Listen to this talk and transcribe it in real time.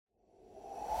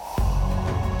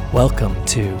Welcome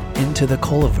to Into the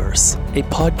COLAverse, a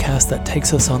podcast that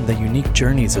takes us on the unique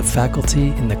journeys of faculty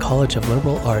in the College of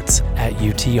Liberal Arts at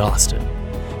UT Austin.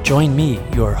 Join me,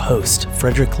 your host,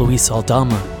 Frederick Luis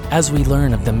Aldama, as we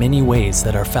learn of the many ways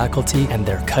that our faculty and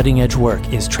their cutting-edge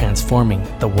work is transforming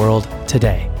the world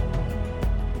today.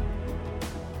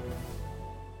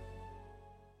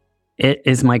 It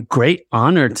is my great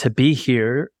honor to be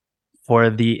here for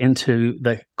the Into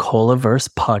the COLAverse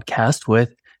podcast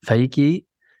with Faegheh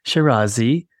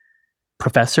Shirazi,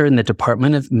 professor in the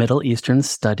Department of Middle Eastern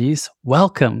Studies.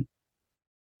 Welcome.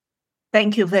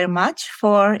 Thank you very much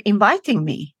for inviting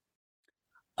me.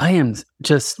 I am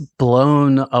just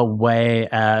blown away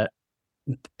at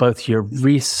both your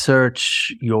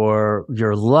research, your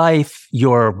life,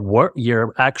 your work,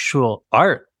 your actual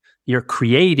art, you're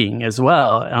creating as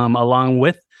well, along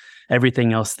with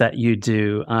everything else that you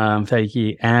do,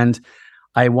 Faegheh. And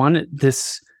I wanted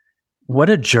this. What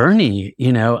a journey,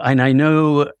 and I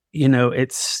know,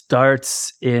 it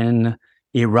starts in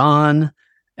Iran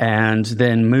and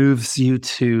then moves you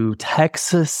to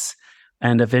Texas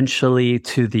and eventually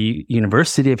to the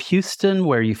University of Houston,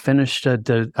 where you finished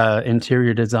a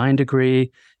interior design degree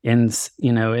in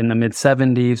the mid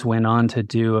 70s, went on to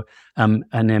do an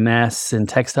MS in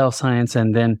textile science,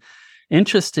 and then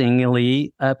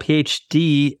interestingly, a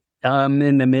PhD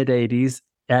in the mid 80s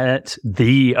at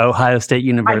the Ohio State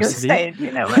University.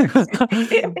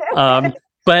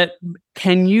 But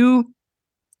can you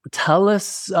tell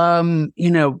us,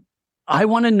 I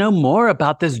want to know more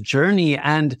about this journey,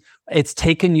 and it's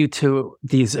taken you to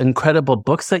these incredible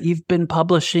books that you've been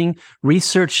publishing,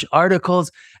 research articles,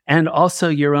 and also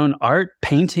your own art,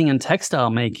 painting, and textile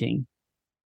making.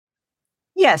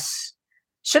 Yes.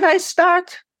 Should I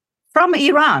start from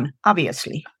Iran,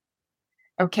 obviously?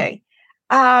 Okay.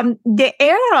 The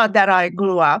era that I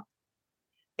grew up,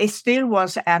 it still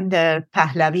was under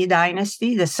Pahlavi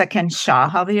dynasty, the second Shah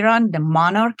of Iran, the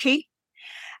monarchy.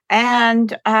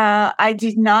 And I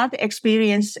did not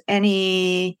experience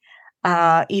any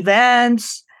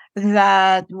events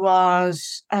that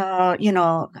was,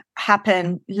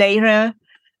 happened later,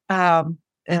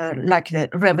 like the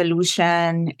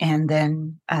revolution and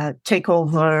then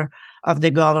takeover of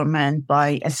the government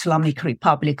by Islamic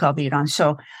Republic of Iran.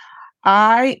 So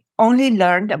I only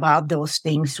learned about those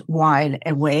things while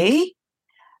away.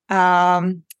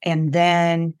 And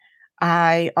then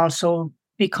I also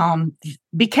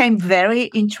became very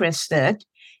interested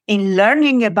in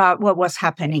learning about what was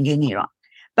happening in Iran.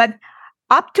 But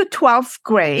up to 12th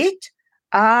grade,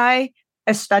 I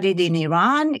studied in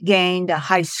Iran, gained a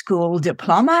high school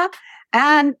diploma.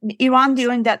 And Iran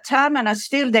during that time, and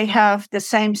still they have the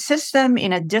same system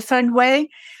in a different way.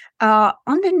 On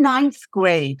the 9th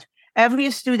grade,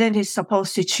 every student is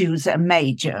supposed to choose a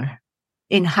major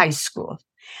in high school.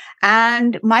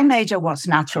 And my major was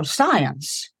natural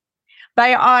science. But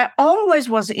I always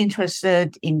was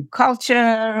interested in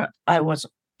culture. I was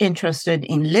interested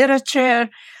in literature.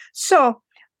 So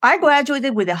I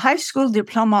graduated with a high school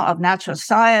diploma of natural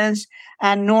science.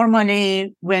 And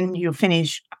normally when you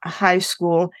finish high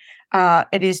school,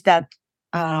 it is that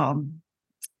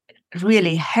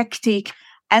really hectic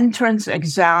entrance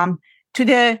exam to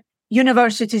the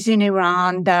universities in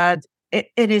Iran that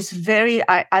it is very,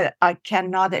 I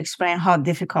cannot explain how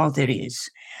difficult it is.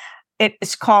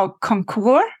 It's called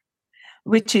concours,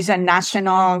 which is a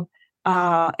national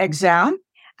exam.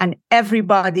 And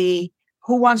everybody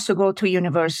who wants to go to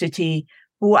university,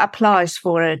 who applies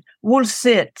for it, will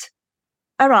sit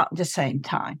around the same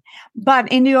time. But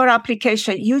in your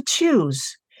application, you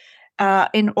choose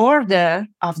in order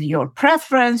of your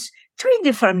preference 3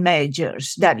 different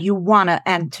majors that you want to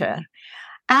enter.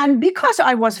 And because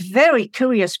I was a very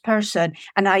curious person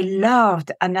and I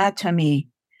loved anatomy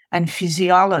and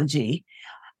physiology,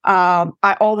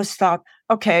 I always thought,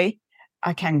 okay,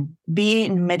 I can be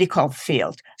in medical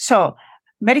field. So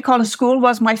medical school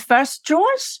was my first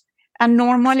choice. And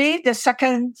normally the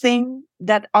second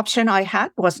option I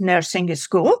had was nursing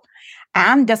school.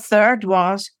 And the third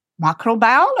was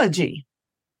microbiology.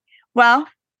 Well,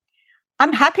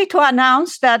 I'm happy to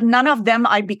announce that none of them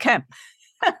I became.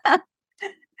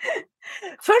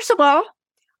 First of all,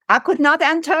 I could not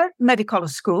enter medical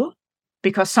school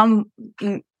because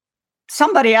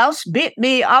somebody else beat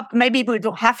me up, maybe with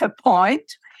half a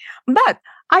point. But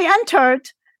I entered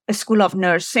a school of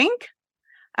nursing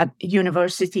at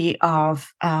University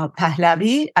of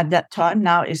Pahlavi. At that time,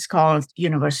 now it's called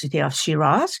University of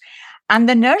Shiraz. And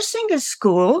the nursing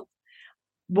school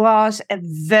was a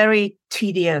very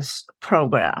tedious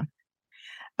program.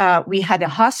 We had a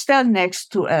hostel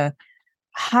next to a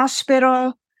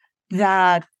hospital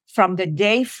that from the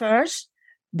day first,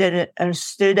 the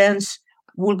students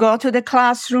would go to the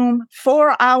classroom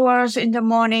 4 hours in the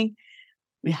morning.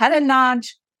 We had a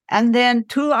lunch, and then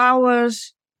 2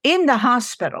 hours in the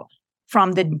hospital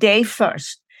from the day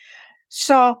first.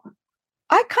 So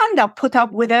I kind of put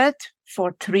up with it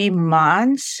for 3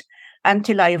 months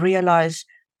until I realized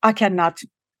I cannot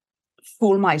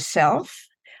fool myself.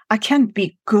 I can't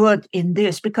be good in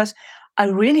this because I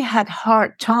really had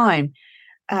hard time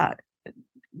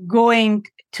going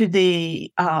to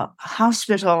the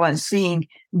hospital and seeing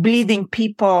bleeding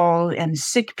people and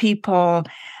sick people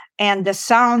and the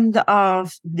sound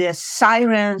of the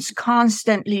sirens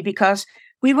constantly because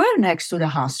we were next to the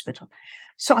hospital.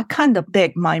 So I kind of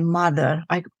begged my mother.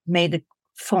 I made a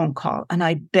phone call and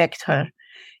I begged her,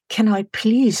 can I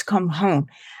please come home?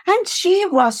 And she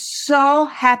was so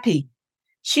happy.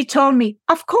 She told me,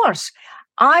 of course.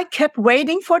 I kept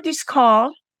waiting for this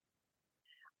call.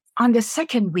 On the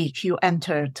second week, you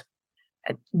entered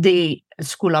the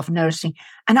School of Nursing.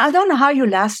 And I don't know how you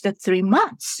lasted 3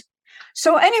 months.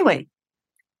 So anyway,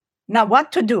 now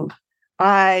what to do?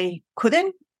 I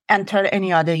couldn't enter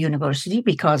any other university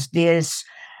because these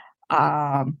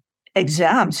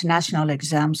exams, national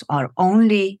exams, are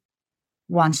only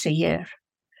once a year.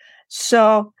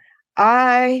 So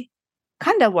I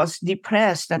kind of was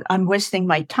depressed that I'm wasting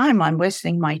my time,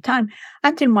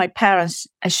 until my parents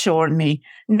assured me,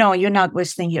 no, you're not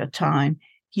wasting your time.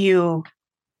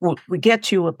 We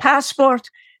get you a passport,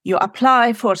 you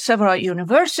apply for several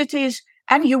universities,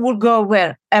 and you will go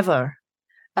wherever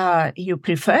you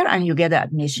prefer, and you get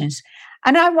admissions.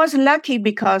 And I was lucky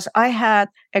because I had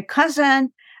a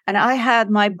cousin and I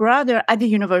had my brother at the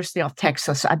University of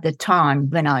Texas at the time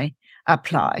when I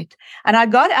applied. And I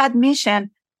got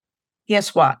admission,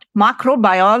 guess what?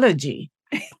 Macrobiology.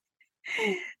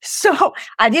 So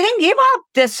I didn't give up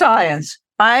the science.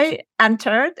 I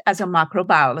entered as a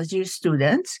macrobiology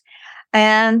student,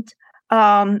 and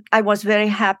I was very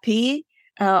happy,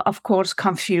 of course,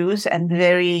 confused and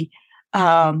very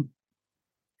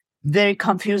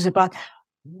confused about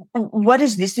what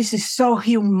is this? This is so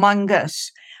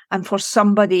humongous. And for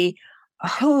somebody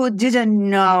who didn't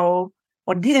know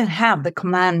or didn't have the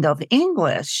command of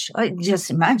English, I just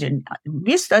imagine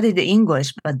we studied the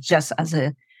English, but just as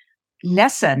a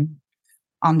lesson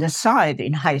on the side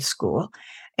in high school.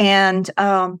 And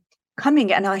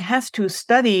coming, and I have to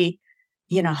study,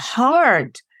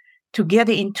 hard to get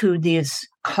into these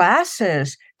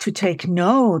classes, to take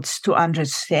notes, to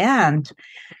understand.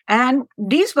 And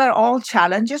these were all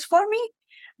challenges for me,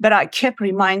 but I kept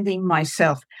reminding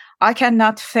myself, I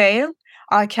cannot fail.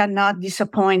 I cannot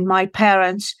disappoint my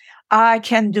parents. I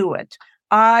can do it.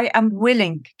 I am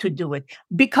willing to do it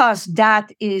because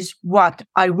that is what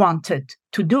I wanted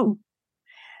to do.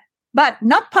 But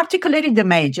not particularly the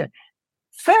major.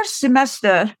 First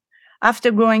semester,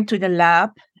 after going to the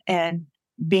lab and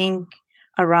being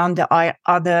around the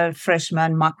other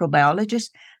freshman microbiologists,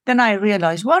 then I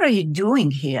realized, what are you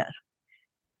doing here?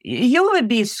 You would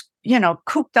be,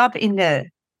 cooped up in the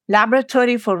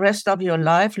laboratory for the rest of your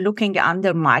life, looking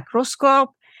under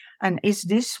microscope. And is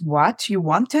this what you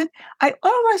wanted? I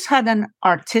always had an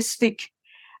artistic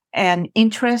and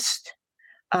interest.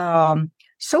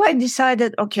 So I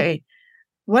decided, okay,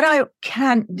 what I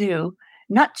can do,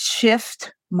 not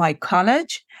shift my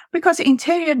college, because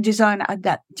interior design at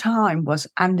that time was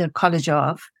under College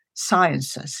of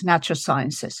Sciences, Natural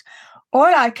Sciences. Or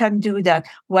I can do that.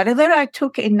 Whatever I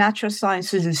took in natural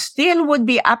sciences still would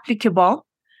be applicable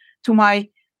to my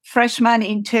freshman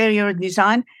interior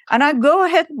design, and I go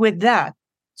ahead with that.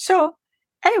 So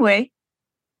anyway,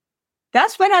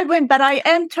 that's when I went, but I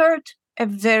entered a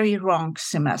very wrong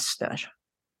semester.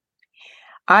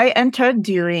 I entered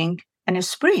during the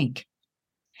spring,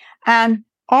 and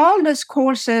all those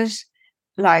courses,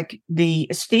 like the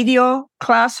studio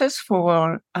classes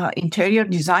for interior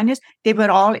designers, they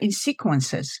were all in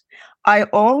sequences. I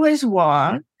always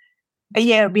was a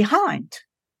year behind.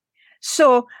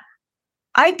 So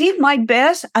I did my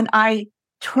best, and I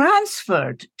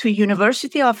transferred to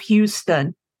University of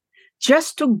Houston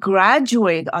just to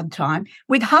graduate on time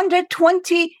with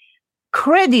 120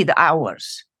 credit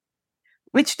hours,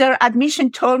 which their admission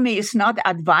told me is not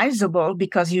advisable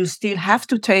because you still have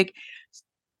to take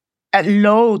a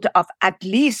load of at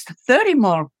least 30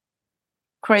 more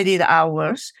credit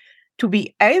hours to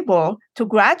be able to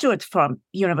graduate from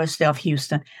University of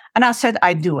Houston. And I said,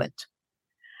 I do it.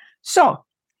 So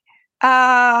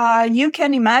you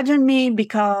can imagine me,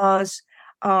 because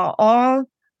all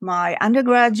my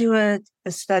undergraduate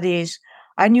studies,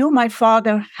 I knew my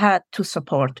father had to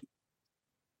support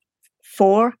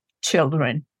 4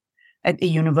 children at the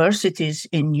universities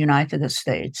in United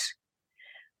States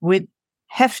with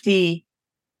hefty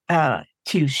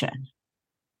tuition.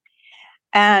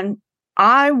 And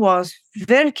I was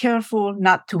very careful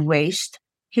not to waste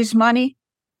his money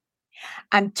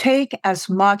and take as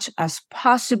much as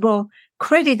possible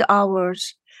credit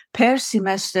hours per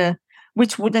semester,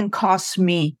 which wouldn't cost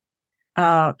me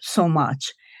so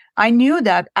much. I knew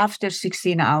that after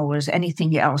 16 hours,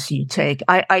 anything else you take,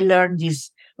 I learned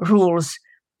these rules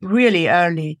really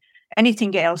early.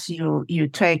 Anything else you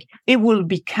take, it will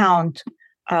be count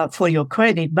for your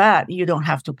credit, but you don't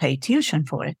have to pay tuition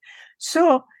for it.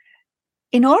 So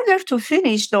in order to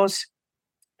finish those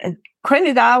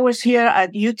credit hours here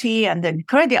at UT and then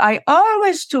credit, I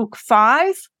always took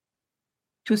 5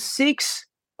 to 6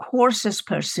 courses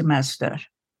per semester.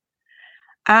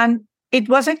 And it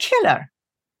was a killer.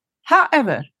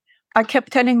 However, I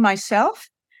kept telling myself,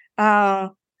 I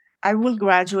will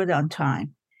graduate on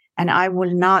time and I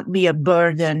will not be a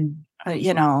burden,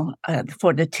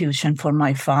 for the tuition for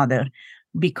my father,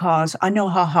 because I know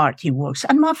how hard he works.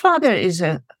 And my father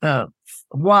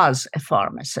was a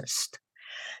pharmacist.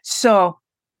 So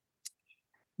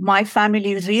my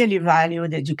family really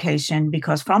valued education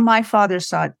because from my father's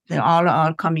side, they all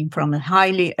are coming from a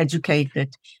highly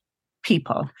educated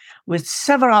people with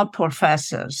several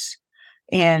professors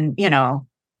in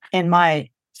my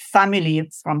family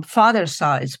from father's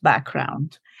side's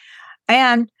background.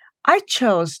 And I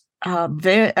chose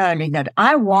very early that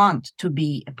I want to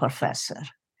be a professor.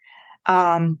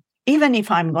 Even if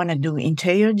I'm going to do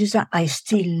interior design, I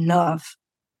still love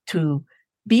to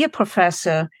be a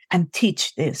professor and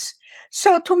teach this.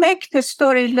 So to make the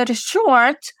story a little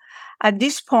short, at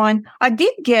this point, I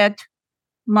did get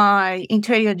my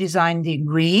interior design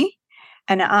degree,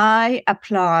 and I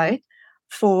applied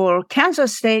for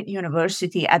Kansas State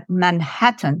University at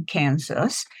Manhattan,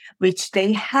 Kansas, which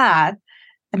they had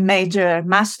a major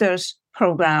master's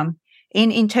program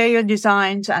in interior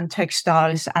designs and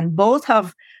textiles, and both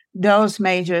of those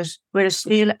majors were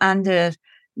still under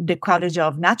the College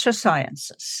of Natural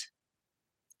Sciences.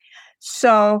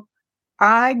 So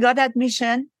I got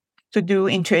admission to do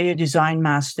interior design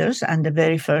masters, and the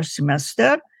very first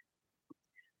semester,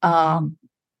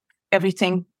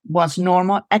 everything was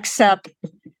normal, except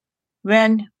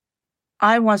when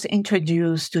I was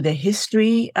introduced to the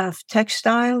history of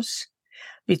textiles,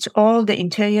 which all the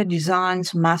interior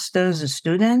designs masters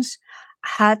students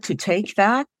had to take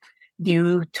that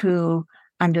due to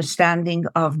understanding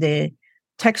of the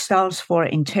textiles for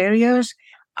interiors.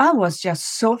 I was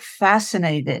just so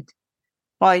fascinated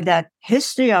by that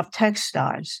history of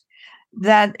textiles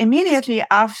that immediately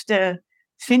after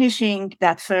finishing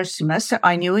that first semester,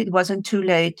 I knew it wasn't too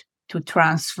late to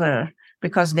transfer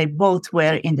because they both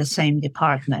were in the same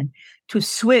department, to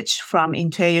switch from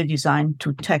interior design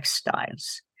to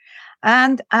textiles.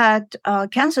 And at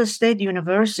Kansas State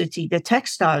University, the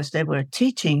textiles they were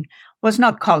teaching was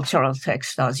not cultural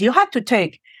textiles. You had to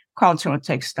take cultural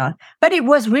textile, but it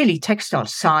was really textile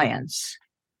science.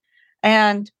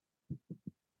 And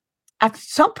at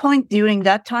some point during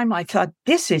that time, I thought,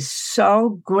 this is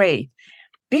so great,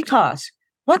 because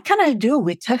what can I do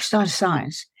with textile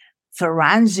science?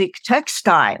 Forensic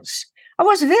textiles. I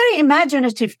was a very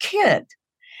imaginative kid.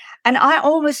 And I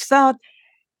always thought,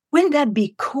 wouldn't that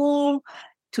be cool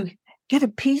to get a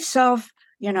piece of,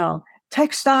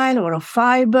 textile or a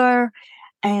fiber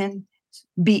and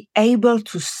be able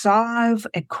to solve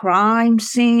a crime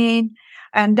scene?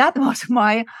 And that was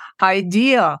my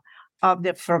idea of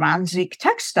the forensic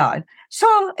textile.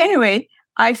 So anyway,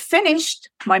 I finished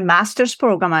my master's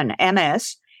program and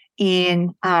MS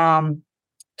in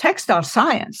textile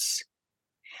science.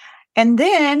 And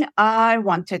then I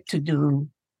wanted to do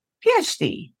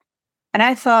PhD. And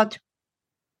I thought,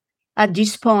 at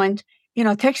this point,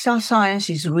 textile science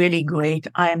is really great.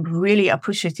 I am really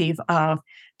appreciative of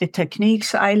the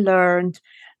techniques I learned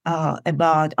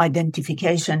about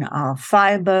identification of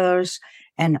fibers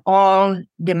and all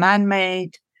the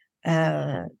man-made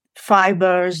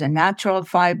fibers and natural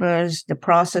fibers, the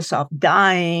process of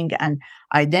dyeing and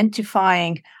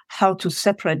identifying how to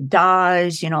separate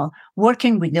dyes,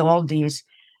 working with all these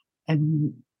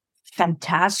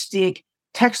fantastic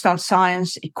textile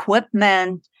science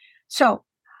equipment. So,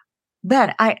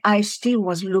 but I still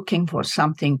was looking for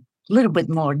something a little bit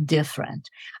more different.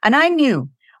 And I knew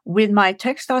with my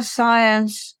textile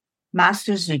science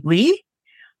master's degree,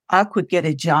 I could get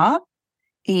a job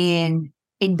in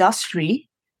industry,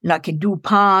 like a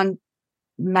DuPont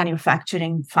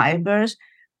manufacturing fibers.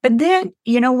 But then,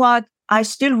 you know what? I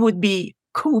still would be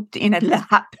cooped in a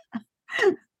lab.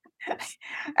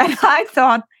 And I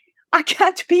thought, I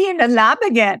can't be in a lab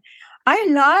again. I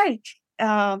like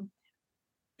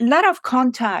lot of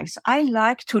contacts. I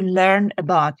like to learn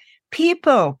about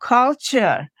people,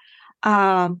 culture,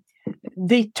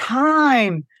 the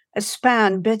time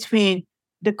span between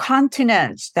the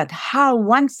continents, that how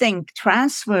one thing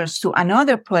transfers to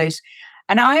another place.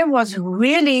 And I was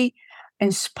really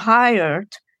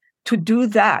inspired to do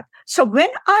that. So when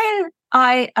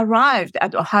I arrived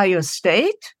at Ohio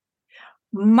State,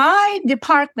 my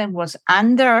department was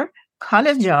under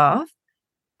College of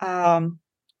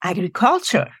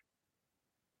Agriculture,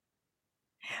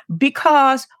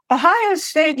 because Ohio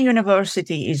State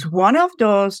University is one of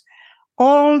those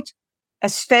old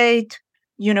state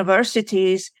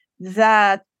universities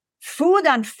that food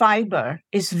and fiber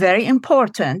is very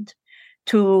important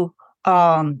to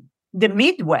the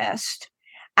Midwest.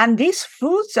 And these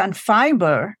foods and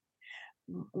fiber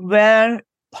were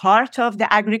part of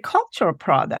the agricultural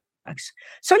products.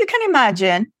 So you can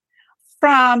imagine,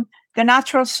 from the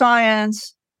natural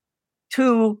science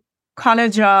to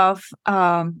College of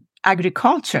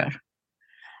Agriculture.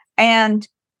 And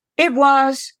it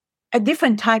was a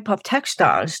different type of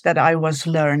textiles that I was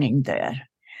learning there.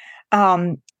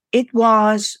 It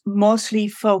was mostly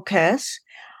focused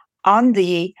on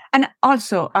and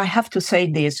also I have to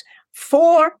say this,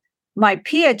 for my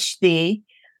PhD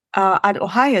at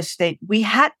Ohio State, we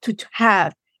had to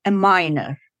have a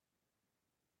minor.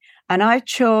 And I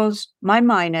chose my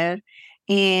minor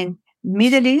in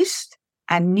Middle East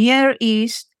and Near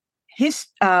East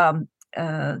art,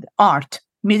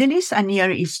 Middle East and Near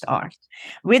East art,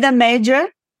 with a major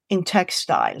in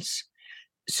textiles.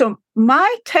 So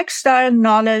my textile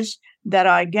knowledge that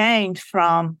I gained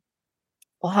from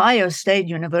Ohio State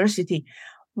University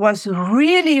was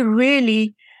really,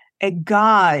 really a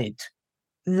guide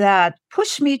that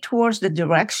pushed me towards the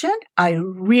direction I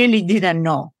really didn't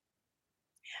know.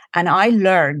 And I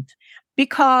learned,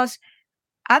 because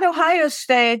at Ohio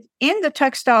State, in the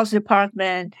textiles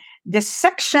department, the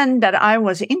section that I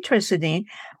was interested in,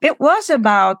 it was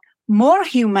about more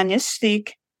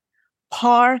humanistic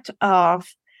part of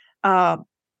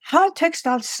how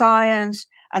textile science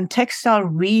and textile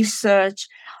research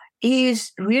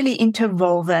is really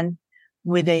interwoven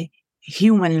with a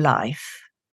human life.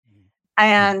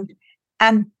 And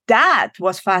that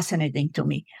was fascinating to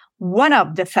me. One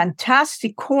of the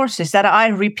fantastic courses that I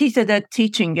repeated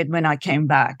teaching it when I came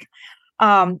back,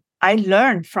 I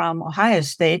learned from Ohio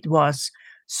State, was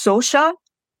social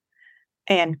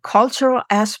and cultural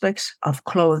aspects of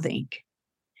clothing.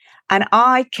 And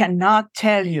I cannot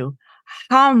tell you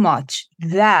how much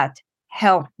that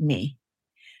helped me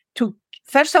to,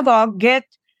 first of all, get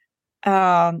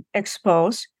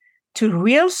exposed to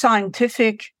real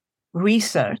scientific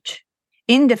research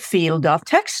in the field of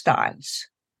textiles.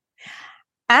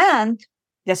 And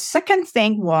the second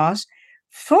thing was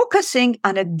focusing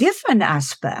on the different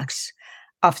aspects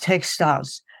of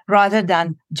textiles rather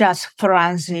than just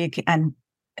forensic and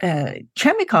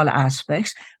chemical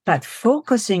aspects, but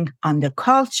focusing on the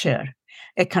culture,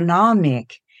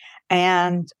 economic,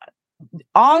 and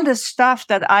all the stuff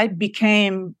that I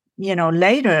became,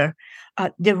 later,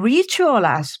 the ritual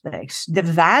aspects, the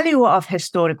value of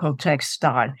historical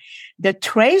textile, the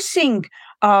tracing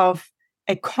of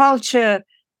a culture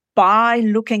by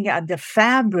looking at the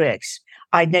fabrics,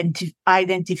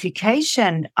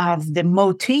 identification of the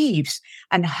motifs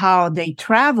and how they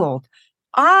traveled.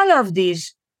 All of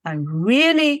these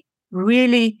really,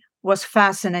 really was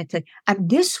fascinating. And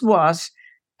this was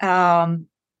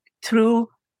through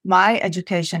my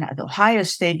education at Ohio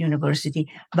State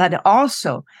University, but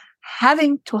also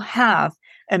having to have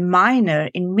a minor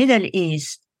in Middle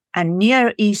East and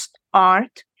Near East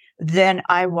art. Then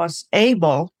I was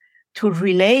able to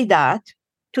relay that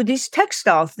to these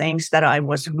textile things that I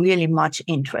was really much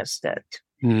interested.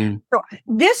 Mm. So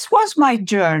this was my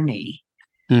journey.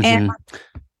 Mm-hmm. And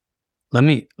let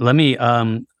me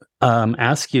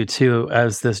ask you too,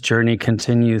 as this journey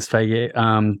continues, Faegheh,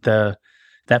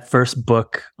 that first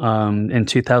book in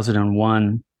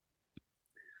 2001.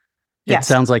 Yes. It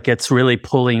sounds like it's really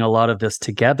pulling a lot of this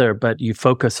together, but you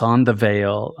focus on the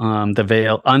veil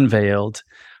unveiled,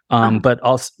 but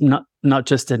also not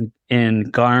just in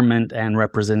garment and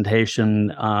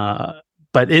representation,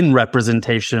 but in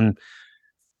representation,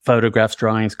 photographs,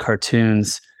 drawings,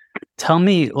 cartoons. Tell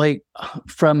me,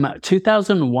 from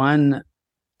 2001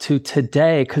 to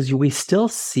today, because we still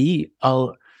see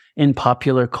in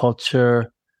popular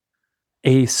culture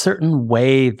a certain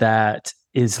way that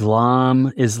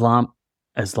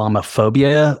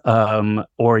Islamophobia,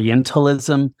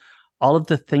 Orientalism, all of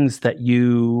the things that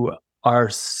you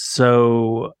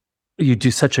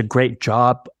do such a great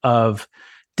job of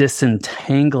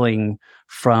disentangling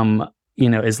from,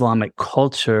 Islamic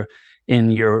culture,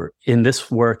 in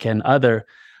this work and other.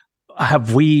 Are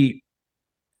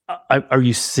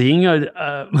you seeing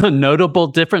a notable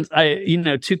difference?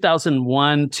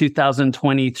 2001,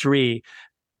 2023.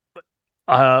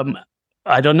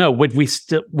 I don't know.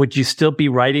 Would you still be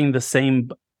writing the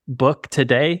same book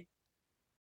today?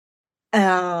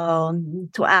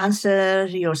 To answer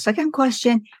your second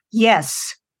question,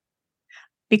 yes,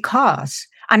 because,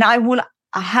 and I will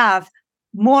have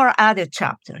more added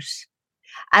chapters.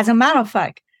 As a matter of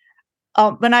fact,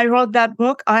 when I wrote that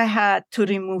book, I had to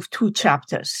remove 2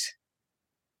 chapters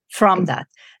from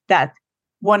that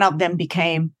one of them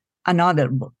became another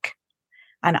book.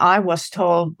 And I was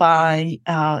told by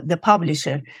the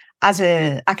publisher, as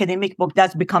an academic book,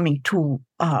 that's becoming too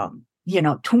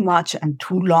much and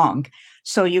too long.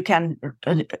 So you can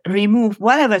remove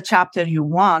whatever chapter you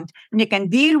want, and you can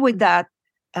deal with that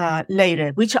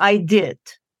later, which I did.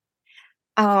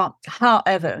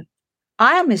 However,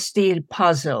 I am still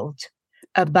puzzled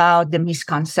about the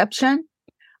misconception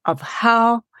of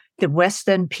how the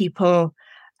Western people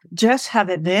just have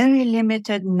a very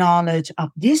limited knowledge of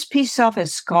this piece of a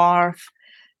scarf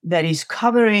that is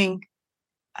covering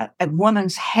a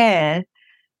woman's head.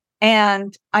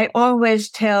 And I always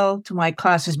tell to my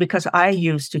classes, because I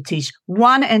used to teach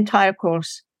one entire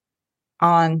course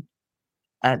on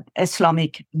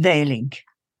Islamic veiling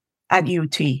at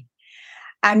UT.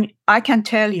 And I can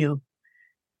tell you,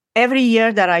 every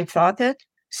year that I taught it,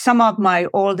 some of my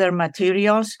older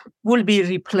materials will be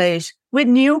replaced with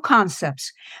new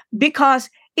concepts because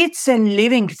it's a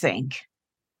living thing.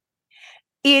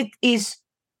 There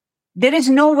is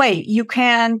no way you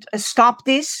can stop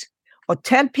this or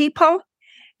tell people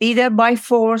either by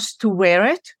force to wear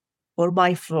it or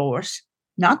by force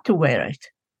not to wear it.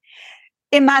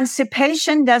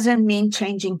 Emancipation doesn't mean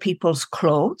changing people's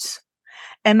clothes.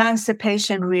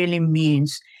 Emancipation really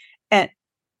means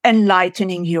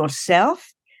enlightening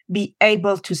yourself, be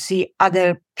able to see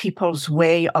other people's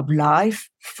way of life,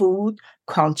 food,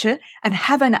 culture, and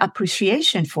have an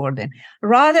appreciation for them,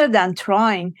 rather than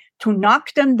trying to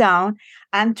knock them down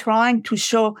and trying to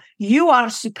show you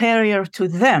are superior to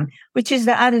them, which is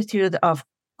the attitude of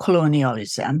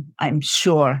colonialism. I'm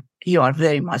sure you are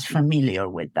very much familiar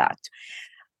with that.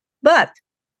 But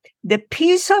the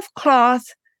piece of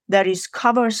cloth that is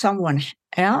cover someone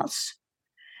else,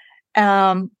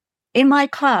 in my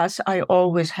class, I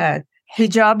always had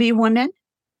hijabi women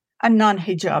and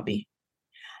non-hijabi.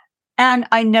 And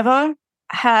I never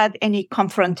had any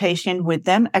confrontation with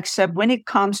them, except when it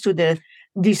comes to the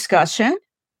discussion.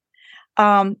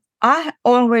 I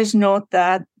always note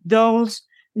that those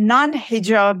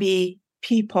non-hijabi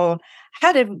people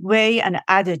had a way and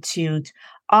attitude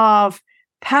of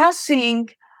passing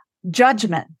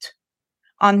judgment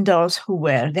on those who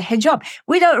wear the hijab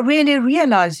without really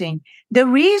realizing the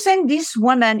reason this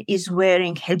woman is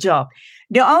wearing hijab.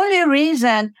 The only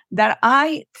reason that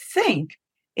I think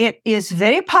it is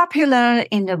very popular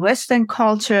in the Western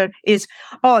culture is,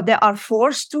 they are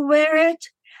forced to wear it,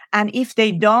 and if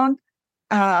they don't,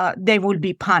 they will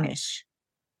be punished.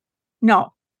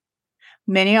 No.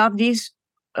 Many of these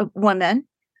women,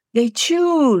 they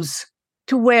choose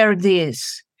to wear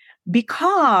this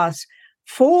because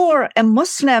for a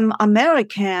Muslim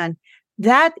American,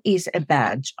 that is a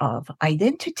badge of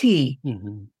identity.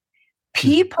 Mm-hmm.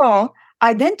 People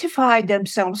identify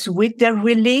themselves with their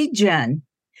religion.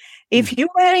 If you're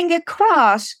wearing a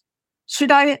cross,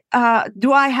 do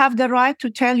I have the right to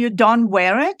tell you don't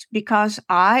wear it because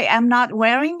I am not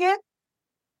wearing it?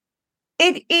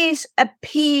 It is a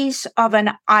piece of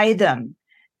an item,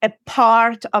 a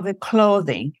part of a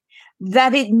clothing,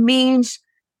 that it means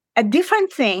a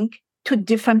different thing to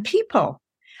different people.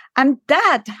 And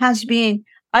that has been,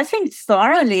 I think,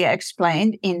 thoroughly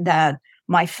explained in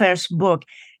my first book,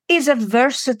 is a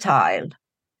versatile.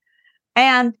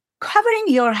 And covering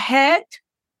your head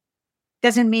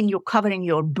doesn't mean you're covering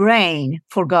your brain,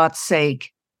 for God's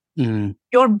sake. Mm.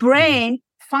 Your brain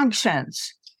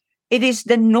functions. It is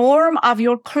the norm of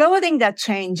your clothing that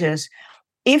changes.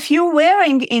 If you're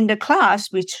wearing in the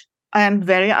class, which I am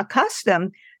very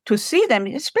accustomed to see them,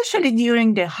 especially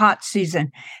during the hot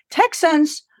season,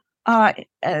 Texans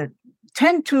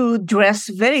tend to dress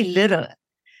very little,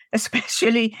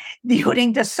 especially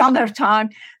during the summertime,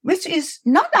 which is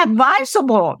not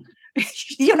advisable.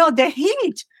 The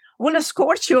heat will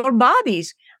scorch your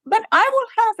bodies. But I will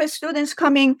have the students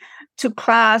coming to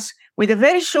class with a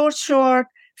very short,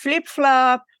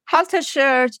 flip-flop, halter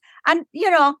shirts, and,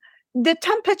 the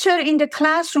temperature in the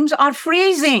classrooms are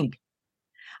freezing.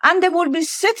 And they will be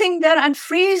sitting there and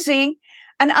freezing.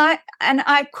 And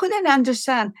I couldn't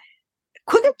understand.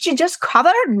 Couldn't you just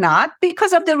cover? Not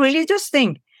because of the religious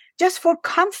thing, just for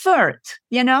comfort,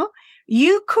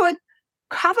 You could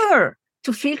cover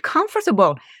to feel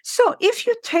comfortable. So if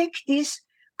you take this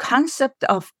concept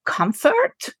of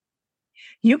comfort,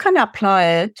 you can apply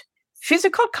it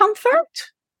physical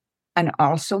comfort and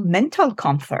also mental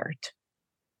comfort.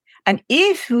 And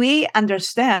if we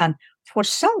understand for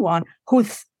someone who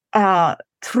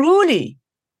truly,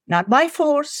 not by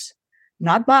force,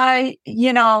 not by,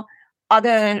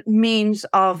 other means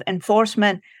of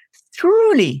enforcement,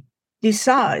 truly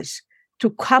decides to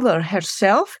cover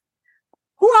herself,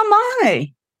 who am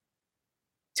I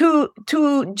to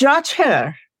judge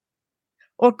her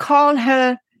or call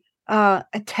her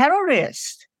a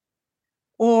terrorist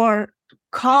or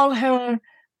call her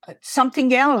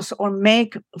something else or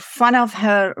make fun of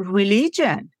her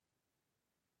religion?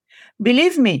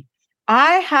 Believe me,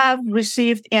 I have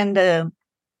received in the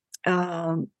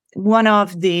one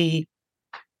of the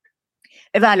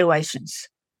evaluations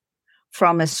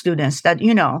from students that,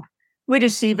 we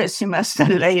receive a semester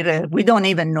later. We don't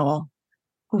even know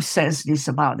who says this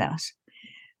about us.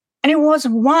 And it was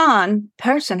one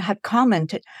person had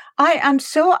commented, I am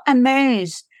so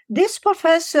amazed. This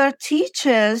professor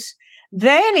teaches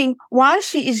veiling while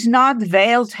she is not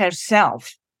veiled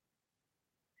herself.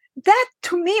 That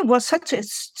to me was such a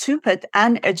stupid,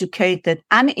 uneducated,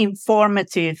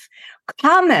 uninformative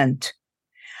comment.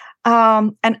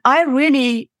 And I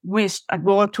really wish I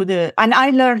go to and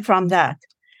I learned from that.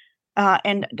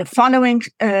 And the following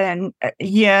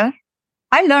year,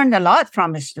 I learned a lot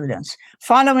from the students.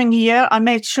 Following year, I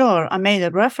made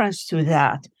a reference to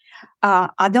that.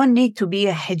 I don't need to be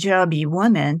a hijabi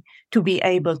woman to be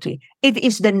able to. It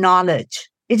is the knowledge.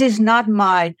 It is not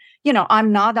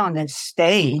I'm not on a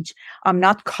stage. I'm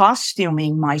not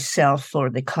costuming myself for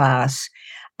the class.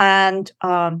 And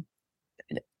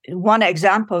one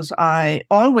examples I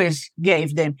always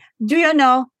gave them, do you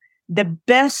know the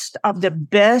best of the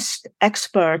best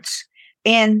experts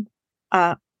in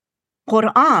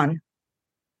Quran,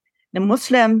 the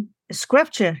Muslim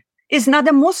scripture, is not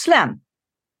a Muslim,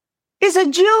 is a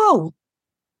Jew.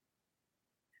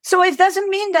 So it doesn't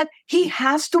mean that he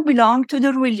has to belong to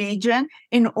the religion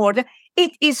in order.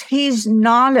 It is his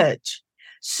knowledge.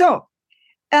 So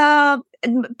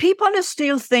people are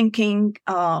still thinking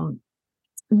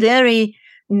very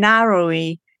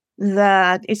narrowly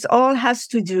that it all has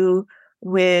to do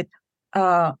with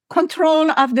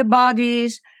control of the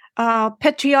bodies,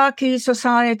 patriarchy,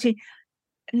 society.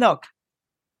 Look,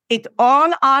 it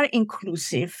all are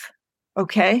inclusive,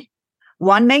 okay?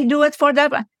 One may do it for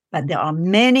that, but there are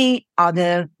many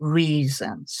other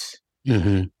reasons.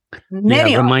 Mm-hmm.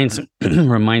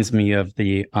 Reminds me of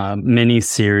the mini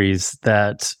series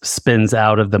that spins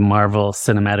out of the Marvel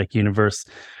Cinematic Universe,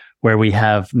 where we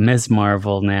have Ms.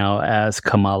 Marvel now as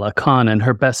Kamala Khan, and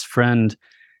her best friend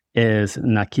is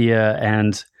Nakia,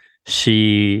 and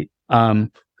she wears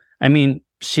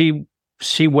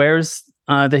the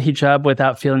hijab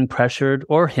without feeling pressured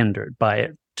or hindered by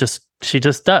it. She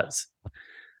just does.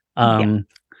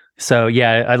 So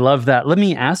yeah, I love that. Let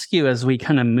me ask you, as we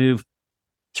kind of move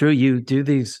through, you do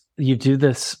this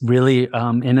really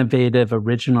innovative,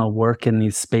 original work in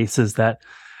these spaces that,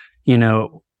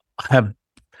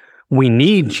 we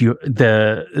need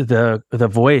the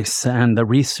voice and the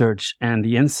research and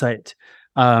the insight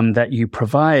that you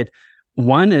provide.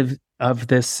 One of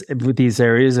these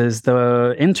areas is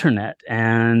the internet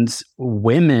and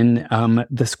women,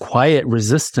 this quiet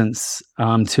resistance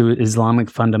to Islamic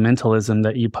fundamentalism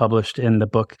that you published in the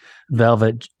book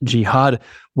Velvet Jihad.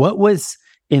 What was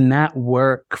in that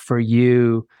work for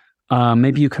you?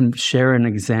 Maybe you can share an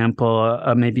example,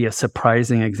 maybe a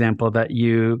surprising example that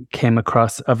you came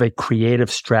across of a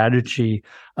creative strategy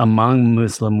among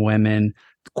Muslim women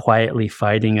quietly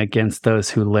fighting against those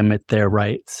who limit their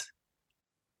rights.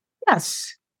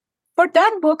 Yes. For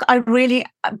that book, I really,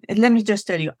 let me just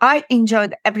tell you, I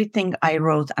enjoyed everything I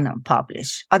wrote and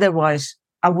published. Otherwise,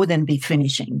 I wouldn't be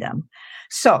finishing them.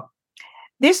 So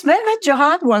this Velvet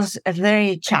Jihad was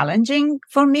very challenging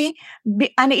for me.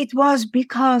 And it was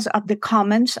because of the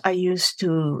comments I used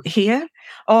to hear.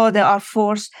 Oh, they are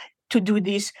forced to do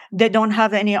this. They don't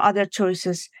have any other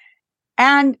choices.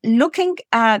 And looking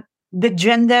at the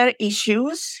gender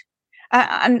issues,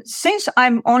 and since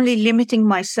I'm only limiting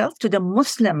myself to the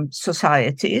Muslim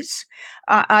societies,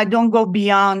 I don't go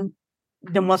beyond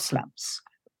the Muslims.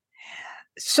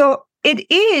 So it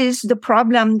is the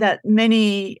problem that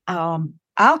many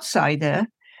outsider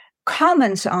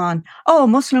comments on, oh,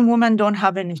 Muslim women don't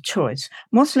have any choice.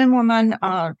 Muslim women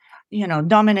are,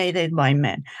 dominated by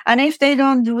men. And if they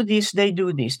don't do this, they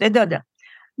do this. They do that.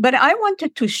 But I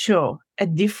wanted to show a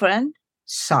different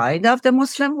side of the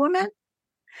Muslim woman.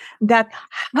 that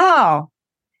how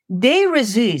they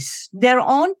resist their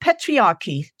own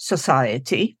patriarchy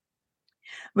society,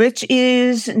 which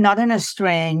is not a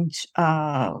strange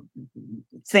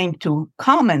thing to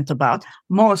comment about.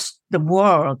 The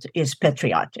world is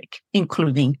patriarchic,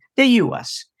 including the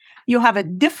US. You have a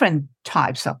different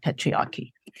types of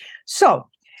patriarchy. So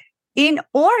in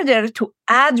order to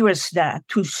address that,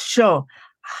 to show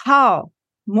how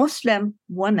Muslim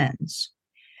women,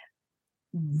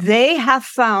 they have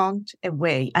found a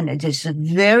way, and it is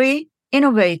very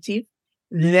innovative,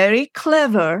 very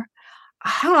clever,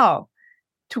 how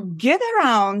to get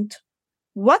around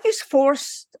what is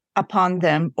forced upon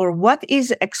them or what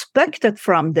is expected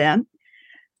from them,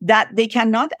 that they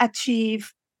cannot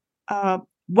achieve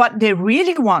what they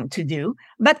really want to do,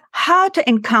 but how to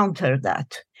encounter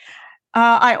that.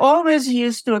 I always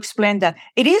used to explain that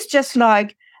it is just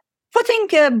like putting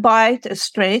a bite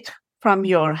straight from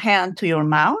your hand to your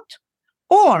mouth,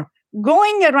 or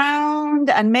going around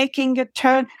and making a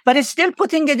turn, but it's still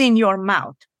putting it in your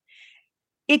mouth.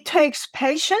 It takes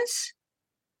patience.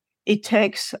 It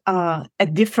takes a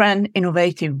different,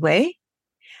 innovative way.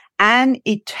 And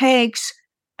it takes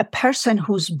a person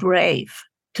who's brave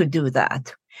to do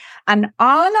that. And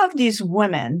all of these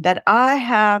women that I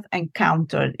have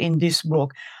encountered in this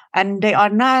book, and they are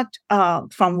not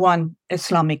from one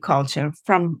Islamic culture,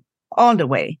 from all the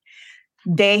way,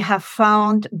 they have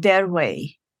found their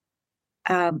way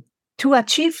to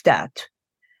achieve that.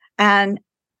 And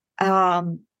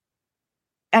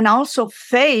also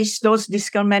face those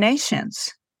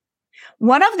discriminations.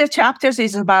 One of the chapters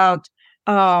is about,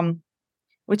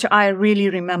 which I really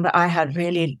remember, I had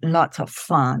really lots of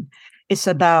fun. It's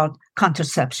about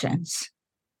contraceptions.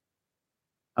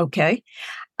 Okay.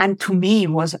 And to me, it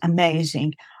was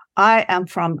amazing. I am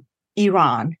from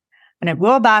Iran, and I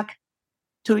go back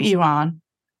to Iran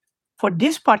for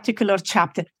this particular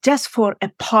chapter, just for a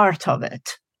part of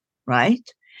it, right?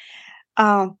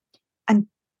 And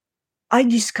I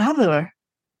discover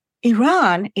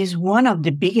Iran is one of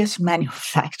the biggest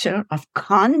manufacturer of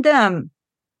condom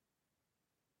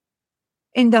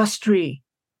industry.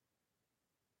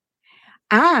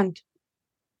 And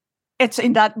it's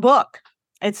in that book.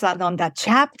 It's not on that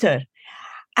chapter.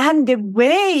 And the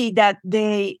way that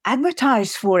they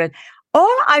advertise for it,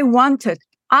 all I wanted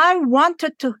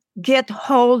to get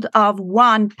hold of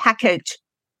one package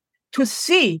to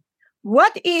see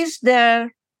what is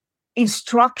their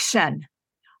instruction,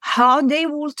 how they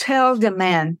will tell the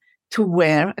man to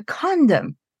wear a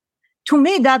condom. To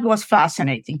me, that was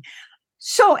fascinating.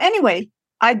 So anyway,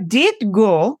 I did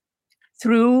go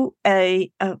through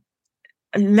a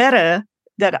letter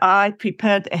that I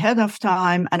prepared ahead of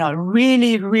time, and I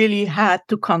really, really had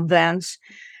to convince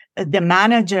the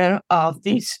manager of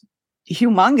this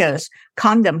humongous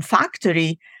condom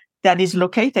factory that is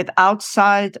located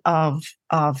outside of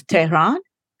Tehran,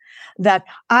 that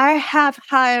I have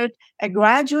hired a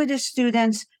graduate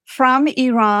students from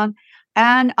Iran,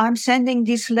 and I'm sending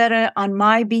this letter on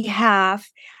my behalf,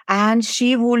 and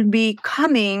she will be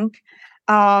coming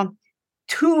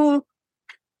to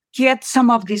get some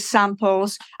of these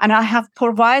samples. And I have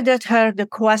provided her the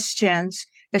questions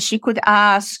that she could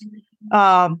ask.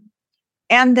 And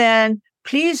then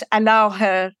please allow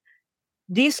her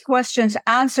these questions,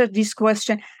 answer this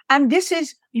question. And this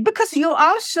is because you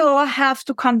also have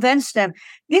to convince them.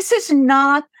 This is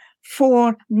not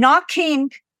for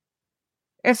knocking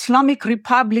Islamic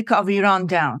Republic of Iran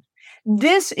down.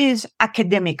 This is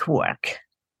academic work.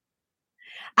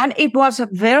 And it was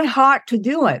very hard to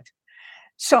do it.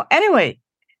 So anyway,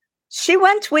 she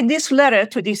went with this letter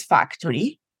to this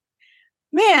factory.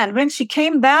 Man, when she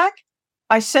came back,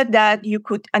 I said that you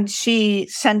could, and she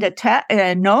sent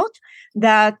a note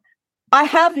that I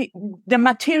have the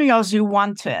materials you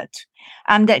wanted,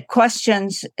 and the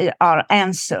questions are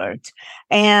answered.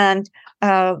 And,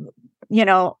 and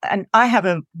I have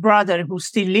a brother who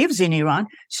still lives in Iran.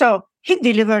 So he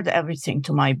delivered everything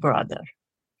to my brother.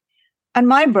 And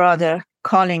my brother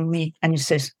calling me, and he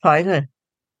says, Faegheh,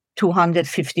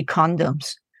 250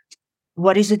 condoms.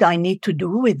 What is it I need to do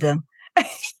with them?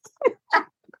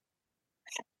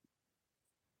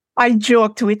 I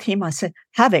joked with him. I said,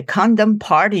 have a condom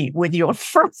party with your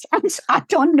friends. I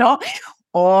don't know.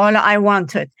 All I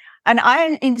wanted. And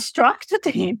I instructed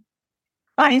him,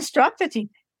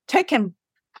 take him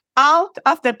out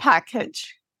of the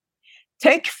package,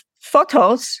 take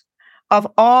photos of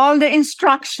all the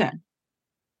instruction.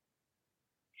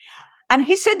 And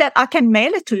he said that I can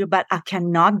mail it to you, but I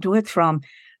cannot do it from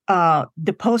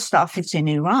the post office in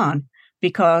Iran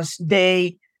because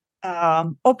they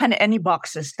open any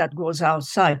boxes that goes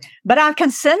outside. But I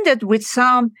can send it with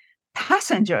some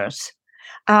passengers.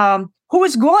 who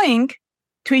is going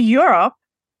to Europe,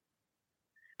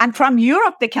 and from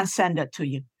Europe they can send it to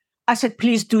you. I said,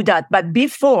 please do that, but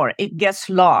before it gets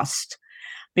lost,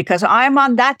 because I'm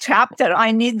on that chapter,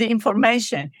 I need the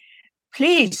information.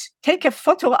 Please take a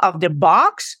photo of the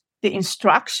box, the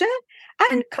instruction,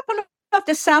 and a couple of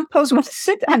the samples with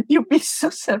it, and you'll be so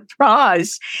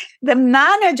surprised. The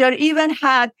manager even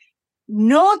had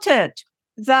noted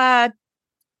that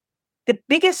the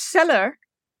biggest seller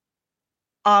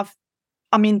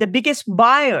the biggest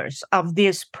buyers of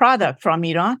this product from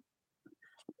Iran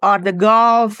are the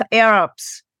Gulf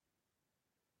Arabs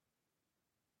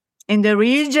in the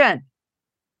region.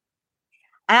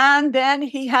 And then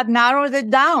he had narrowed it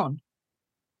down.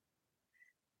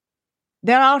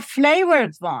 There are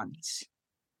flavored ones.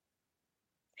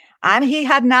 And he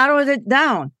had narrowed it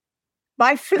down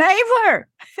by flavor.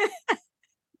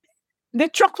 The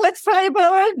chocolate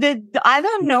flavor, the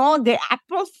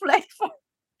apple flavor,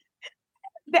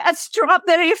 the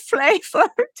strawberry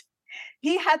flavored.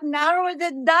 He had narrowed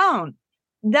it down.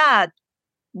 That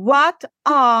what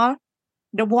are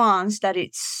the ones that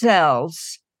it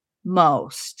sells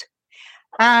most?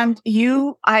 And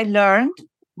I learned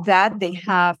that they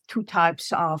have two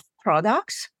types of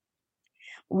products.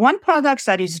 One product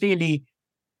that is really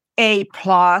A+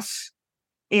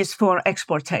 is for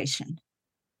exportation.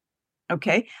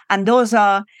 Okay. And those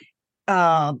are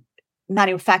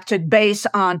manufactured based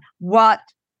on what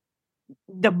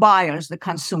the buyers, the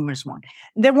consumers want.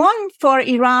 The one for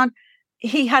Iran,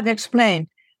 he had explained,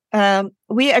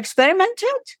 we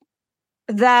experimented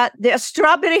that the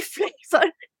strawberry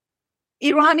flavor,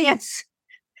 Iranians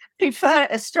prefer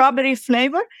a strawberry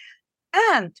flavor.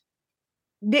 And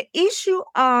the issue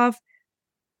of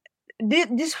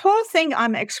this whole thing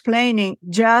I'm explaining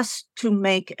just to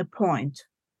make a point.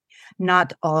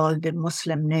 Not all the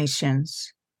Muslim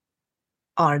nations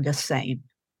are the same.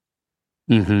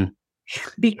 Mm-hmm.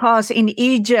 Because in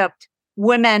Egypt,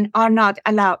 women are not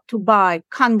allowed to buy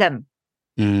condom.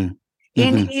 Mm-hmm.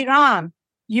 In Iran,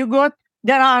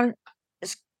 there are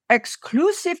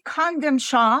exclusive condom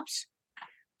shops.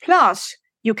 Plus,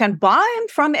 you can buy them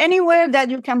from anywhere that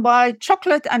you can buy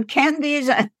chocolate and candies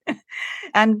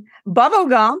and bubble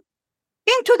gum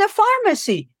into the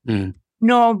pharmacy. Mm.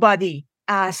 Nobody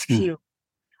asks you,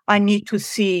 I need to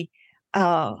see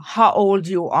how old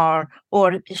you are,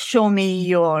 or show me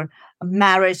your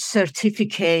marriage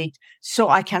certificate so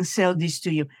I can sell this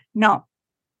to you. No,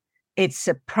 it's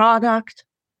a product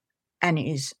and it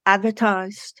is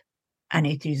advertised and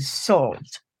it is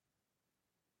sold.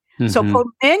 Mm-hmm. So for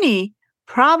many,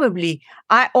 probably,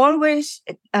 I always,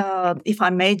 if I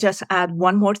may just add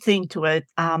one more thing to it,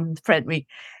 Frederick,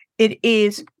 it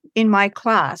is in my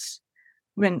class,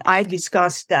 when I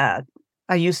discussed that,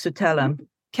 I used to tell them,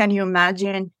 can you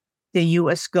imagine the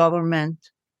U.S.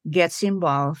 government gets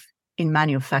involved in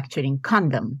manufacturing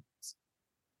condoms?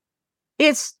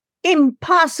 It's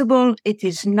impossible. It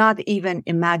is not even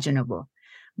imaginable,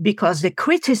 because the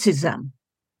criticism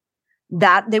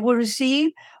that they will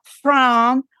receive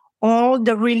from all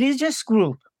the religious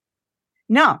group.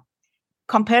 Now,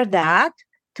 compare that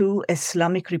to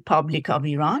Islamic Republic of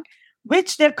Iran,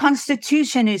 which their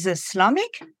constitution is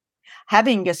Islamic.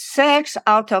 Having a sex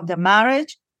out of the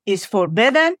marriage is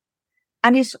forbidden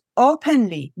and is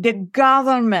openly. The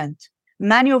government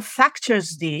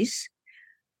manufactures this.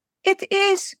 It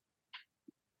is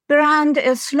brand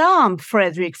Islam,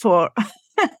 Frederick, for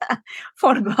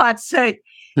God's sake.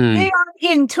 They are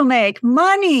in to make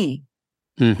money.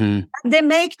 Mm-hmm. They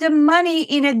make the money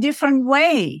in a different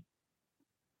way.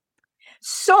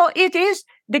 So it is,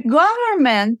 the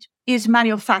government is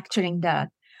manufacturing that.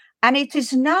 And it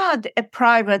is not a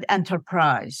private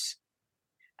enterprise.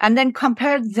 And then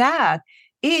compare that,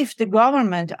 if the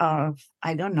government of,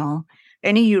 I don't know,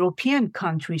 any European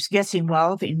countries gets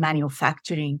involved in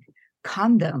manufacturing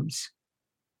condoms,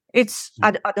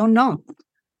 I don't know.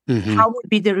 Mm-hmm. How would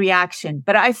be the reaction?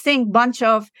 But I think bunch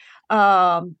of,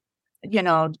 the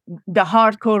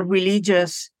hardcore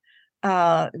religious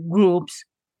groups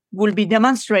will be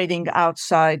demonstrating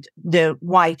outside the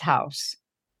White House.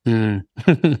 Faegheh,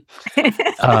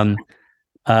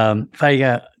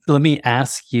 let me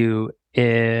ask you,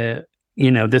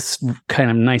 this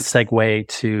kind of nice segue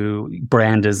to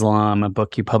Brand Islam, a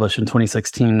book you published in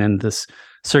 2016, and this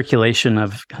circulation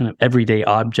of kind of everyday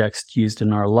objects used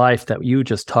in our life that you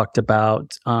just talked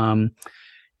about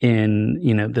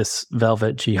in this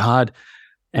velvet jihad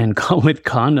and with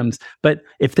condoms. But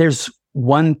if there's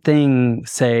one thing,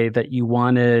 say, that you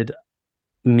wanted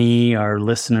me, our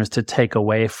listeners, to take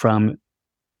away from,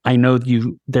 I know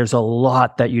there's a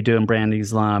lot that you do in Brand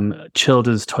Islam: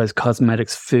 children's toys,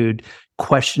 cosmetics, food,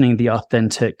 questioning the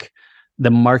authentic, the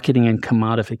marketing and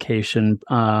commodification,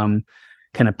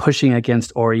 kind of pushing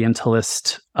against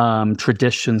Orientalist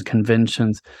traditions,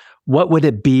 conventions. What would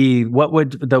it be? What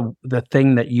would the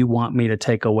thing that you want me to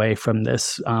take away from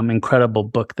this incredible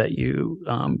book that you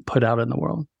put out in the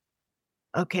world?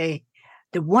 Okay.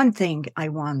 The one thing I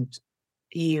want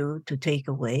you to take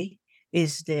away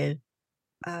is there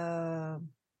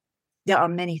are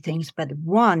many things, but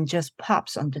one just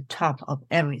pops on the top of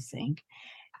everything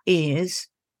is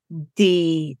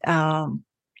the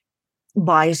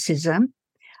biasism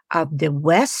of the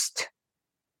West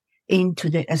into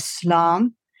the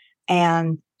Islam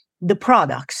and the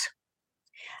products.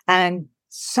 And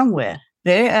somewhere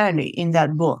very early in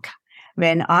that book,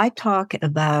 when I talk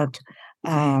about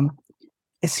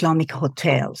Islamic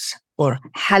hotels or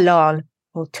halal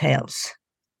hotels,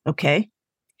 okay?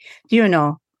 You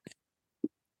know,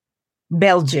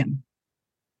 Belgium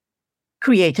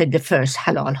created the first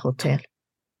halal hotel.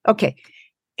 Okay,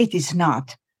 it is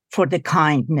not for the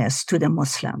kindness to the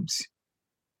Muslims.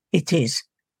 It is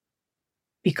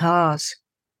because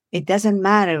it doesn't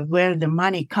matter where the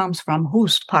money comes from,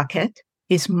 whose pocket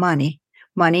is money.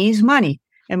 Money is money.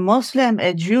 A Muslim,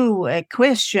 a Jew, a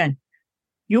Christian,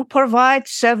 you provide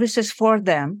services for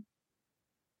them.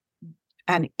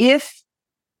 And if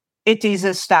it is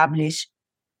established,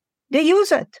 they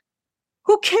use it.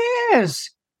 Who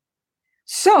cares?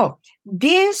 So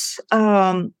this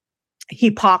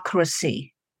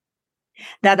hypocrisy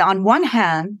that on one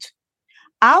hand,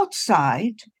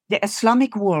 outside the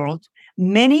Islamic world,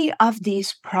 many of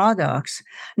these products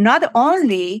not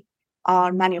only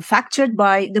are manufactured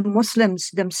by the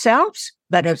Muslims themselves,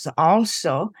 but it's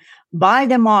also by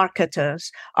the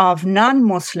marketers of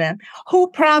non-Muslim who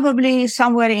probably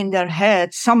somewhere in their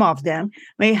head, some of them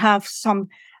may have some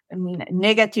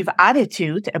negative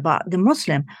attitude about the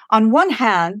Muslim. On one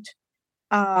hand,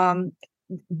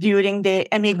 during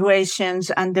the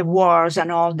emigrations and the wars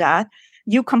and all that,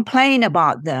 you complain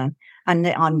about them. And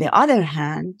on the other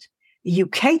hand, you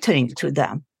catering to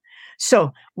them.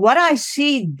 So what I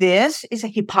see, this is a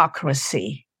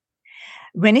hypocrisy.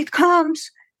 When it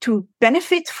comes to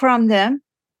benefit from them,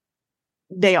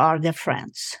 they are the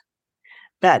friends.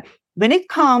 But when it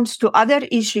comes to other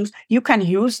issues, you can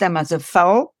use them as a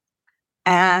foe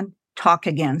and talk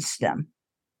against them.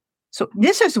 So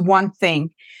this is one thing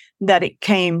that it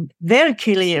came very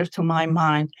clear to my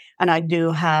mind, and I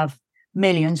do have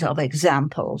millions of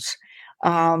examples.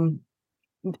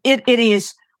 It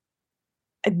is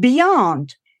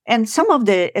beyond, and some of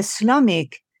the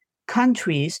Islamic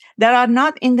countries that are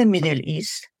not in the Middle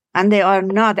East and they are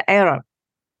not Arab.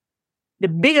 The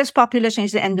biggest population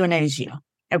is Indonesia.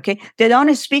 Okay, they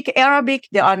don't speak Arabic,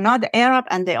 they are not Arab,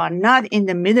 and they are not in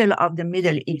the middle of the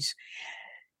Middle East.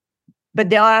 But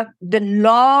they are the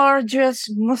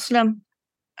largest Muslim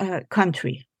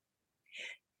country.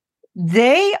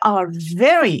 They are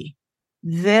very,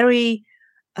 very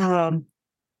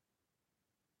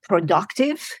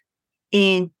productive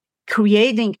in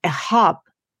creating a hub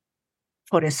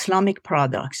for Islamic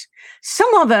products.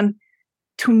 Some of them,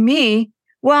 to me,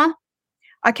 well,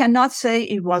 I cannot say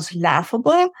it was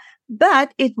laughable,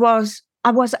 but I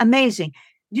was amazing.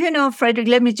 Do you know, Frederick,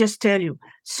 let me just tell you,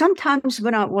 sometimes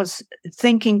when I was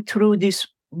thinking through this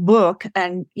book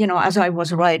and, as I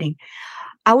was writing,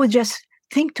 I would just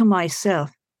think to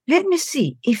myself, let me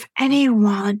see if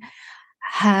anyone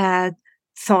had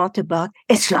thought about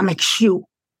Islamic shoe.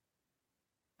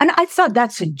 And I thought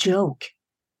that's a joke.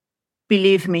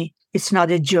 Believe me, it's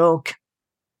not a joke.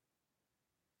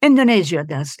 Indonesia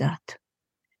does that.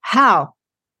 How?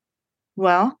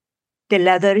 Well, the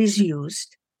leather is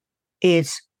used.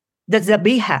 It's the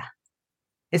zabiha,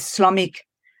 Islamic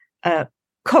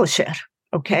kosher,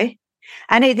 okay?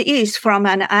 And it is from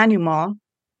an animal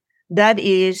that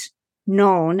is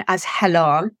known as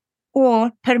halal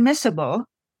or permissible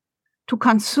to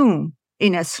consume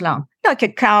in Islam, like a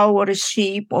cow or a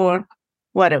sheep or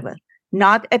whatever,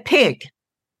 not a pig,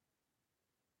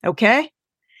 okay?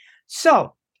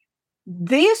 So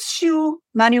these shoe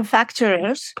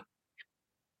manufacturers,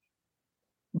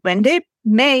 when they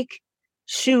make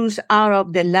shoes out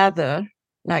of the leather,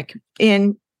 like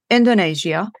in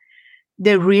Indonesia,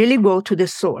 they really go to the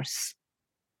source.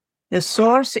 The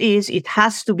source is it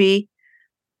has to be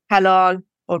halal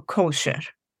or kosher,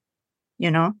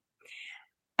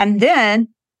 And then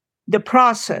the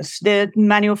process, the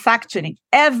manufacturing,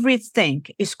 everything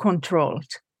is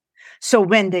controlled. So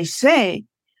when they say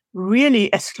really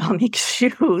Islamic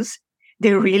shoes,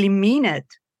 they really mean it.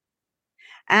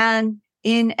 And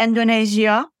in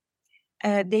Indonesia,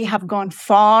 they have gone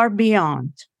far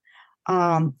beyond.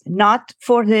 not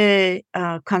for the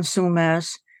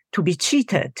consumers to be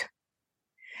cheated.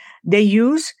 They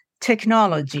use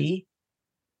technology.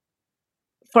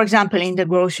 For example, in the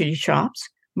grocery shops,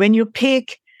 when you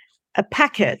pick a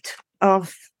packet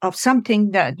of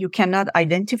something that you cannot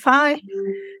identify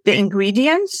the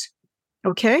ingredients,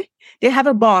 okay, they have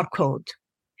a barcode.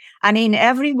 And in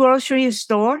every grocery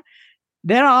store,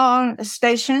 there are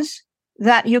stations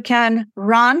that you can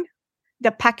run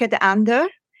the packet under,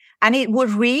 and it would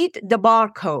read the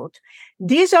barcode.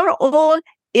 These are all,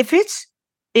 if it's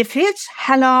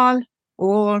halal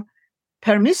or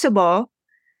permissible,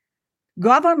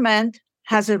 government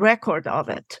has a record of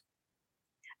it.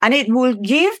 And it will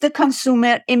give the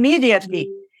consumer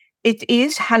immediately, it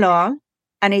is halal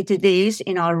and it is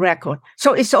in our record.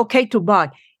 So it's okay to buy.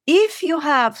 If you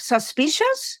have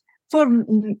suspicions, for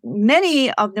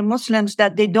many of the Muslims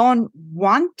that they don't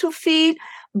want to feel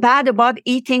bad about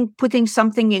eating, putting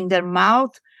something in their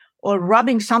mouth or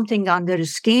rubbing something on their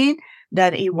skin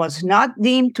that it was not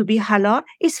deemed to be halal,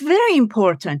 it's very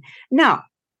important. Now,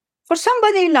 for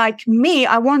somebody like me,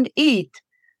 I won't eat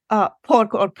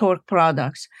pork or pork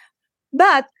products.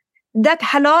 But that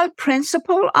halal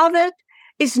principle of it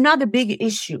is not a big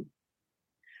issue.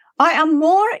 I am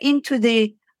more into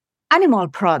the animal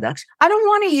products. I don't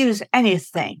want to use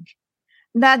anything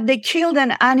that they killed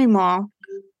an animal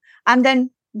and then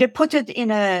they put it in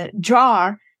a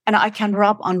jar and I can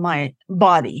rub on my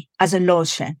body as a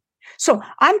lotion. So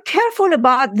I'm careful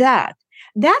about that.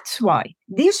 That's why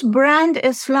this brand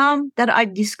Islam that I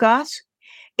discuss,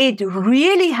 it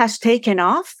really has taken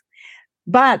off,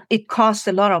 but it costs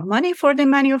a lot of money for the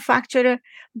manufacturer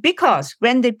because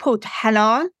when they put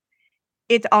halal,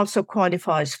 it also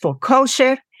qualifies for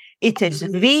kosher. It is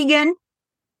vegan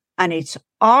and it's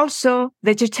also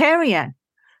vegetarian.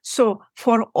 So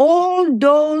for all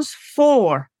those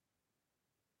 4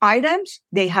 items,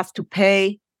 they have to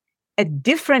pay a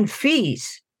different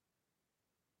fees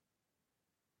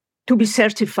to be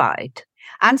certified.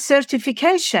 And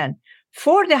certification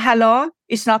for the halal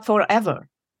is not forever.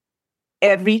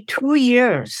 Every 2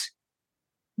 years,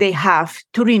 they have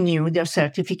to renew their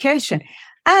certification.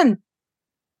 And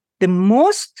the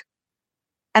most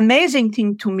amazing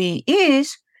thing to me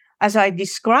is, as I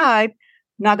described,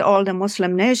 not all the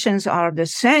Muslim nations are the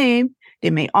same. They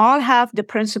may all have the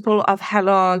principle of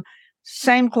halal,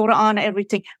 same Quran,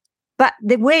 everything. But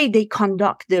the way they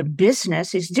conduct their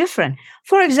business is different.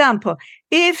 For example,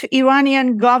 if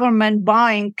Iranian government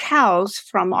buying cows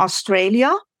from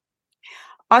Australia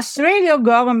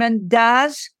government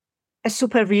does a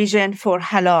supervision for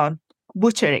halal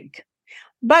butchering.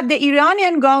 But the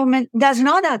Iranian government does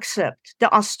not accept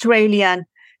the Australian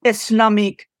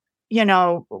Islamic,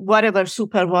 whatever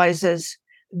supervises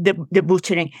the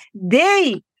butchering.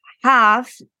 They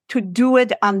have to do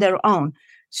it on their own.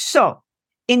 So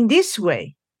in this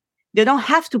way, they don't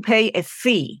have to pay a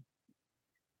fee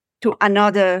to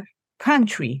another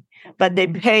country, but they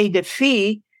pay the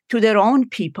fee to their own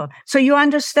people. So you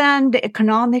understand the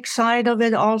economic side of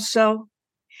it also.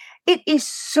 It is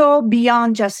so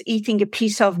beyond just eating a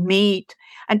piece of meat,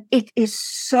 and it is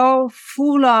so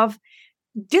full of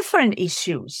different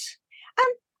issues.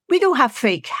 And we do have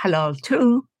fake halal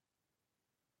too.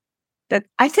 That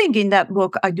I think in that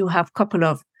book, I do have a couple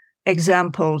of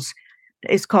examples.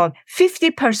 It's called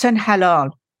 50%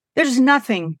 halal. There's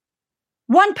nothing.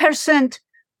 1%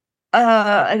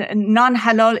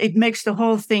 non-halal, it makes the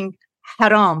whole thing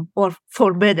haram or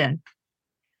forbidden.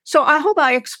 So I hope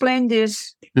I explained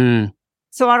this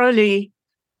thoroughly.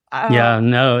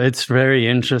 No, it's very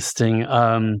interesting.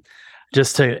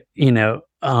 Just to,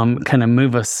 kind of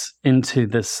move us into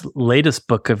this latest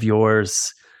book of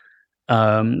yours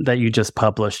that you just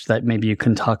published, that maybe you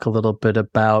can talk a little bit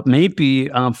about, maybe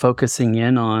focusing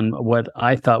in on what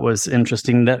I thought was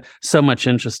interesting, that so much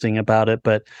interesting about it,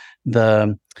 but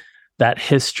that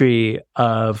history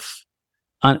of,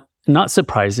 not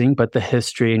surprising, but the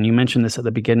history, and you mentioned this at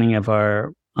the beginning of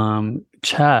our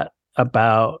chat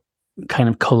about kind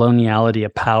of coloniality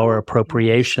of power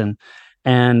appropriation.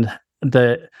 And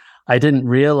I didn't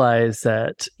realize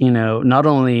that, not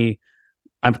only,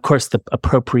 of course, the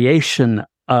appropriation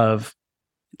of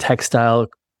textile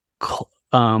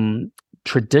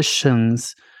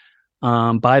traditions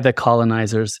by the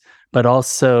colonizers, but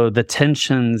also the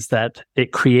tensions that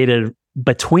it created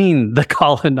between the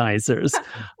colonizers.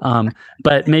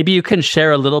 But maybe you can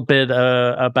share a little bit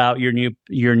about your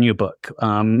new book,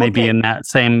 maybe in that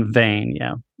same vein.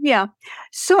 Yeah.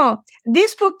 So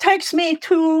this book takes me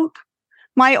to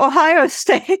my Ohio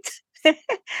State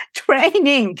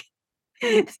training.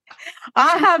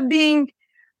 I have been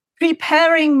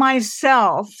preparing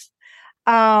myself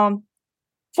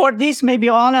for this maybe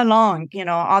all along,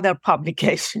 other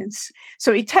publications.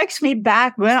 So it takes me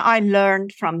back when I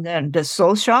learned from the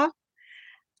social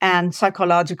and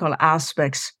psychological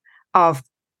aspects of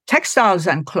textiles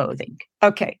and clothing.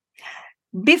 Okay.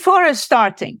 Before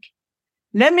starting,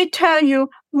 let me tell you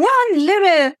one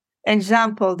little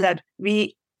example that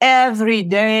we every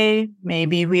day,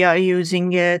 maybe we are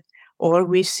using it or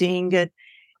we're seeing it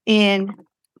in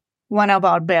one of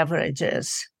our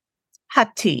beverages,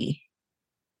 hot tea.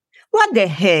 What the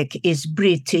heck is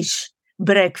British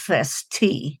breakfast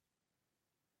tea?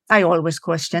 I always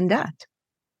question that.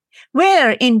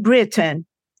 Where in Britain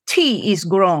tea is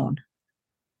grown?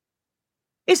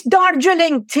 It's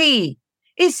Darjeeling tea.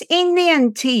 It's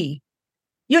Indian tea.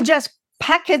 You just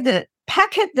packet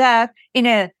that in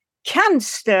a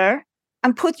canister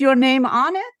and put your name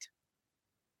on it.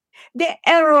 The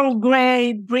Earl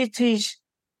Grey British,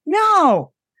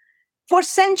 no. For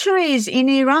centuries in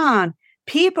Iran,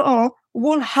 people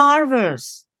will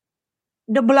harvest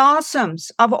the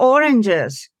blossoms of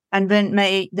oranges, and when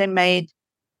they made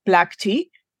black tea,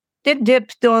 they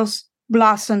dipped those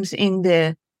blossoms in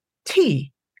the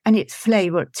tea, and it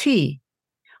flavored tea.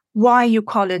 Why you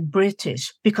call it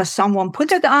British? Because someone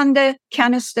put it on the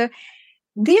canister.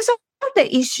 These are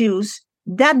the issues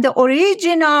that the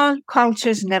original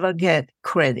cultures never get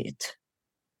credit.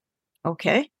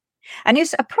 Okay? And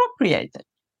it's appropriated.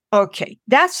 Okay,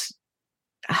 that's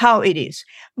how it is.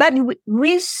 But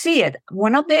we see it.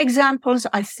 One of the examples,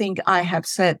 I think I have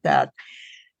said that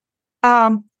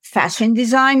fashion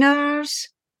designers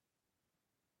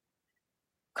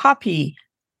copy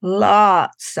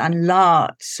lots and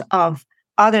lots of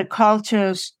other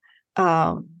cultures,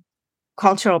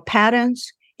 cultural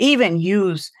patterns, even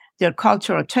use their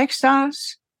cultural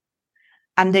textiles,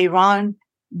 and they run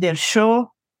their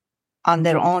show on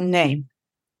their own name.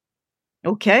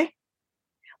 Okay?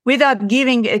 Without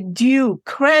giving a due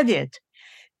credit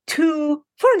to,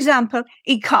 for example,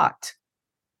 ikat,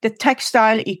 the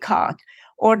textile ikat,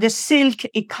 or the silk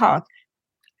ikat.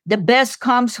 The best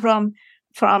comes from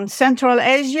Central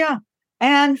Asia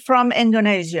and from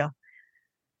Indonesia.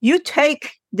 You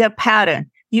take their pattern,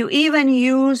 you even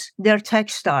use their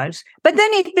textiles, but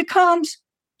then it becomes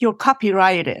you're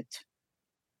copyrighted.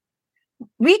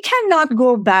 We cannot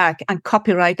go back and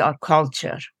copyright our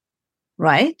culture,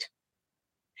 right?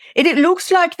 It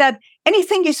looks like that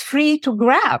anything is free to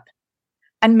grab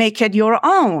and make it your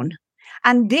own.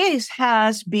 And this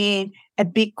has been a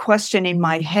big question in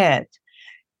my head.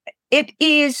 It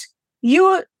is,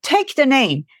 you take the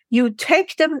name, you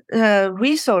take the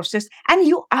resources, and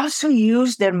you also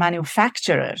use their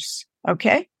manufacturers,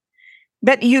 okay?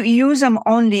 But you use them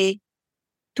only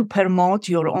to promote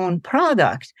your own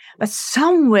product. But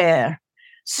somewhere,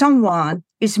 someone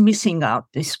is missing out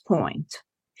this point.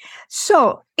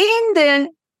 So in the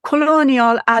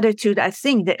colonial attitude, I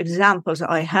think the examples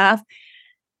I have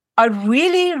are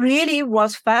really, really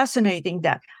was fascinating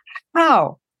that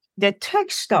how the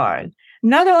textile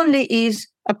not only is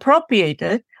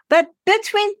appropriated, but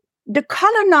between the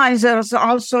colonizers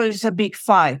also is a big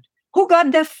fight. Who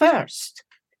got there first?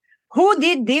 Who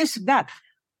did this, that?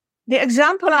 The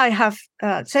example I have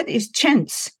said is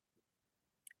chintz,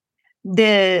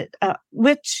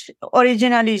 which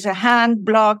originally is a hand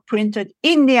block printed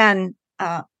Indian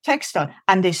textile,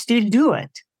 and they still do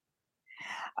it.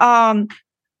 And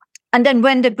then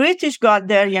when the British got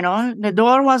there, the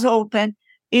door was open.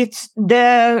 It's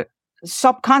their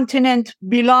subcontinent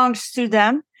belongs to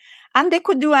them, and they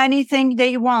could do anything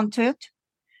they wanted.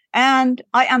 And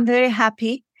I am very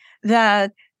happy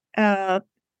that,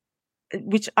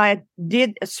 which I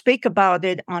did speak about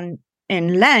it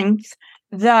in length,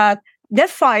 that their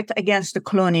fight against the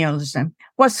colonialism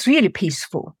was really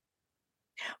peaceful,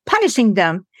 punishing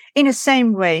them in the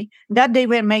same way that they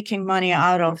were making money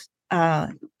out of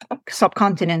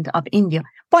subcontinent of India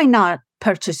by not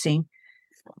purchasing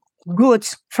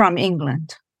goods from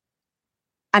England.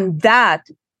 And that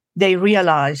they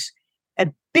realize a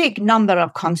big number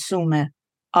of consumers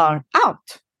are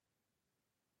out.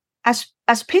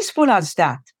 As peaceful as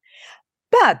that.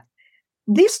 But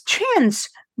these chintz,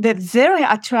 the very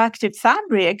attractive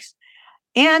fabrics,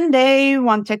 and they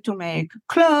wanted to make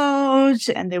clothes,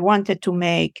 and they wanted to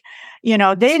make,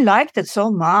 they liked it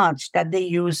so much that they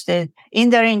used it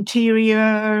in their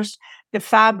interiors, the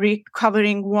fabric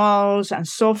covering walls and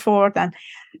so forth. And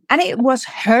it was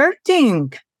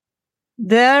hurting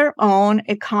their own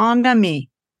economy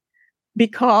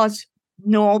because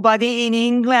nobody in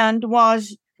England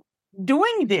was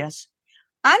doing this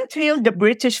until the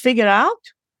British figured out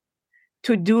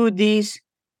to do this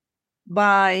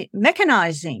by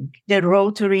mechanizing the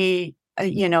rotary,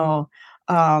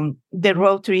 the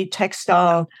rotary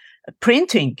textile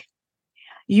printing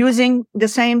using the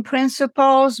same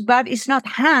principles, but it's not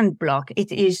hand block.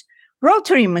 It is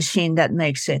rotary machine that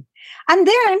makes it. And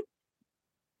then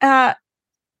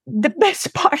the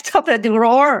best part of it,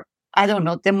 or I don't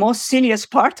know, the most serious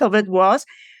part of it was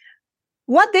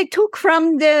what they took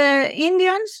from the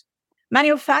Indians,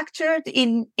 manufactured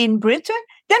in Britain,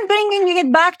 then bringing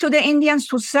it back to the Indians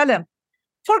to sell them.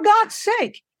 For God's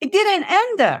sake, it didn't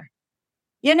end there.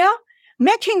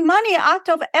 Making money out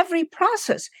of every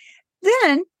process.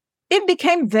 Then it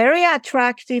became very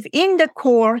attractive in the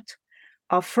court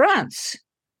of France,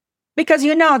 because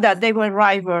you know that they were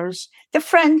rivals, the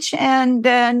French and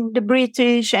then the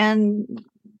British, and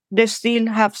they still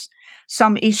have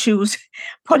some issues,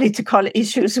 political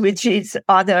issues with each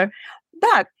other.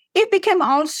 But it became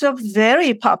also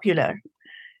very popular.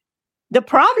 The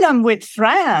problem with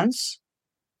France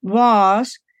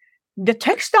was the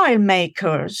textile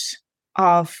makers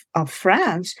of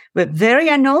France were very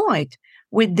annoyed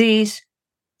with this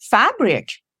fabric,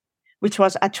 which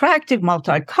was attractive,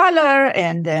 multicolor,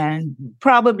 and then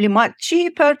probably much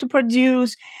cheaper to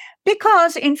produce,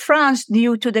 because in France,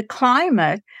 due to the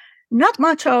climate, not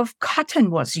much of cotton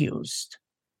was used.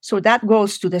 So that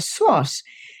goes to the source.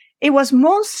 It was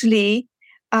mostly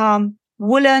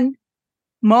woolen,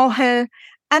 mohair,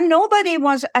 and nobody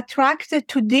was attracted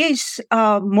to this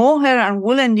mohair and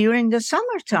woolen during the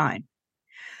summertime.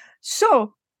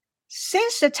 So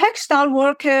since the textile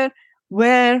workers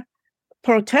were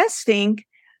protesting,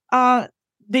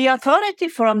 the authority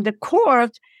from the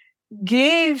court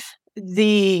gave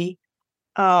the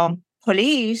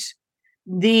police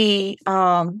the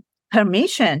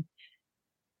permission.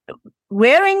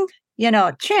 Wearing,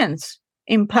 chins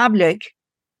in public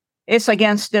is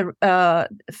against the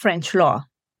French law.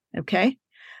 Okay.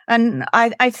 And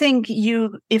I think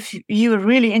if you're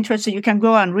really interested, you can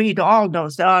go and read all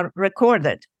those that are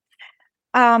recorded.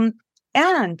 And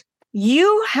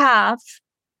you have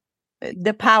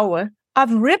the power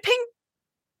of ripping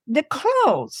the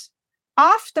clothes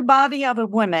off the body of a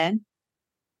woman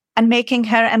and making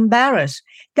her embarrassed.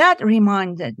 That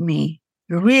reminded me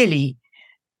really,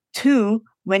 too,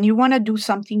 when you want to do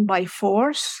something by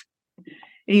force,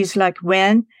 it is like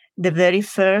when the very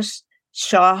first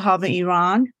Shah of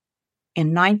Iran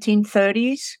in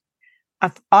 1930s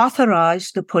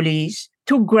authorized the police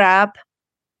to grab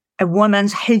a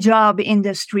woman's hijab in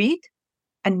the street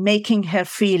and making her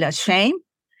feel ashamed.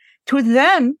 To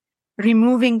them,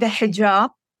 removing the hijab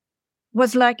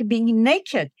was like being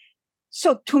naked.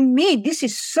 So to me, this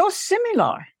is so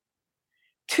similar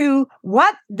to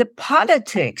what the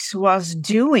politics was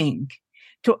doing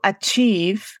to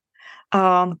achieve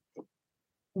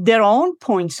their own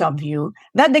points of view,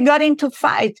 that they got into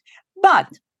fight. But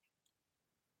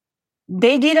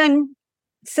they didn't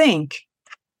think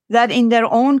that in their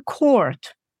own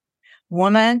court,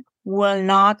 women will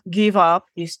not give up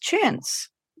these chins.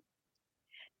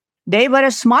 They were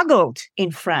smuggled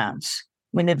in France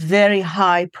with very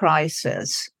high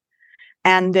prices.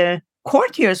 And the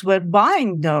courtiers were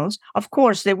buying those. Of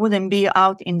course, they wouldn't be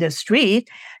out in the street.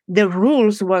 The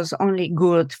rules was only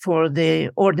good for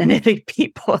the ordinary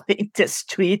people in the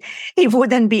street. It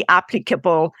wouldn't be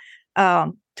applicable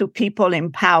to people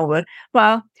in power.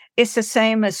 Well, it's the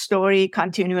same story,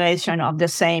 continuation of the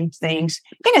same things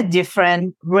in a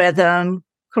different rhythm,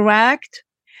 correct?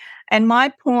 And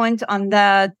my point on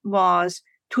that was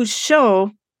to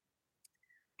show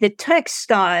the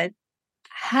textile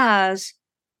has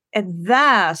a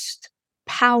vast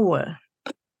power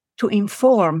to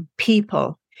inform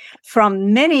people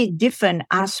from many different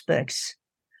aspects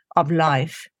of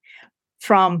life,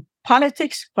 from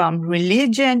politics, from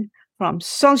religion, from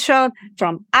social,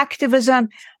 from activism,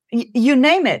 you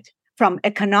name it, from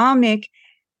economic.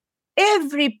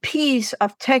 Every piece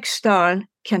of textile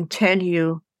can tell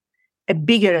you a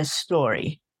bigger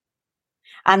story.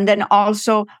 And then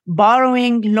also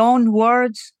borrowing loan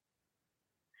words.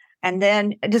 And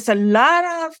then there's a lot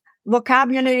of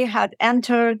vocabulary had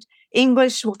entered,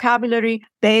 English vocabulary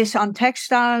based on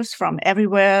textiles from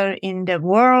everywhere in the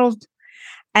world.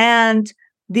 And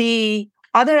the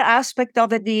other aspect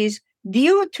of it is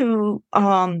due to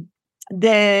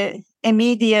the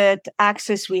immediate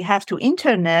access we have to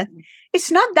internet, it's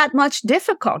not that much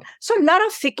difficult. So a lot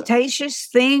of fictitious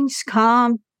things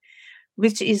come,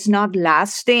 which is not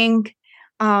lasting.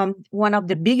 One of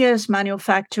the biggest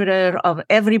manufacturer of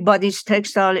everybody's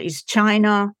textile is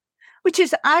China, which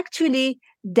is actually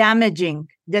damaging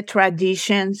the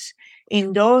traditions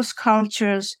in those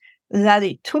cultures that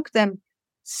it took them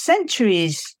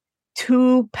centuries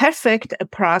to perfect a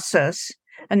process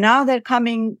And now they're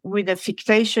coming with a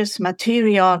fictitious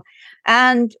material.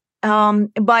 And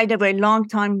by the way, long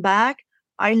time back,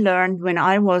 I learned when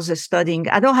I was studying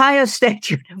at Ohio State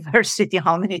University,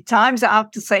 how many times I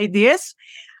have to say this?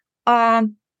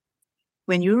 When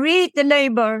you read the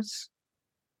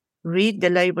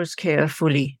labels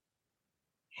carefully.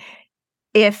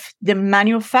 If the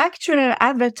manufacturer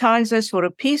advertises for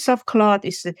a piece of cloth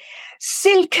is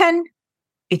silken,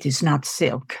 it is not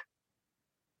silk.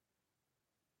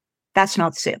 That's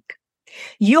not silk.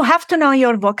 You have to know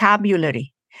your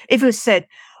vocabulary. If you said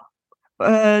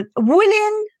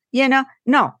woolen,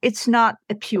 no, it's not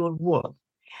a pure wool.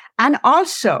 And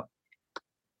also,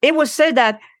 it was said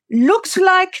that looks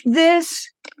like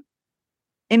this.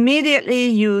 Immediately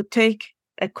you take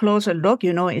a closer look,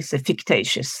 it's a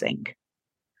fictitious thing.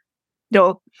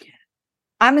 Though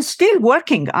I'm still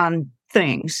working on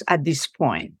things at this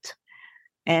point.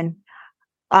 And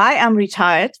I am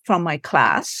retired from my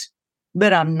class,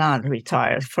 but I'm not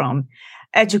retired from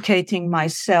educating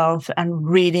myself and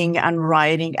reading and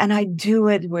writing. And I do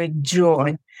it with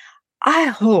joy. I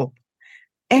hope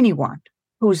anyone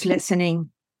who's listening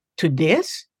to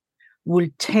this will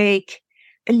take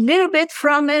a little bit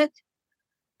from it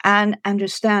and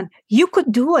understand you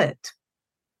could do it.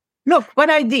 Look what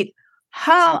I did.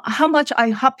 How much I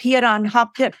hop here and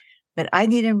hop there, but I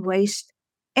didn't waste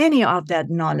any of that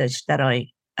knowledge that I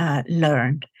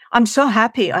learned. I'm so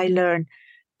happy I learned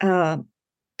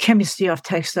chemistry of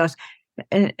textiles.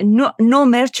 No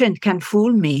merchant can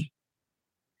fool me.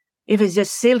 If it's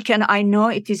just silk, and I know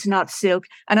it is not silk,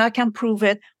 and I can prove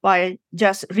it by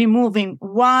just removing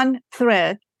one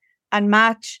thread and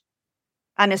match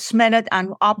and smell it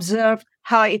and observe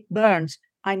how it burns.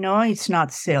 I know it's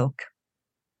not silk.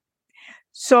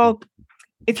 So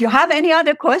if you have any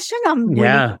other question, I'm willing.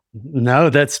 Yeah, no,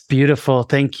 that's beautiful.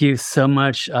 Thank you so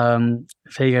much,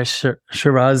 Faegheh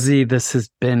Shirazi. This has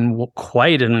been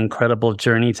quite an incredible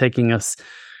journey, taking us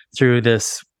through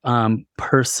this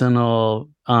personal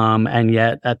and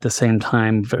yet at the same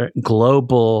time very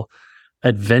global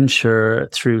adventure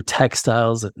through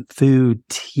textiles and food,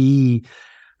 tea,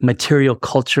 material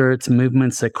culture, its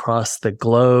movements across the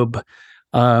globe.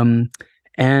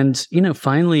 And,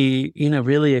 finally,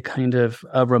 really a kind of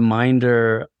a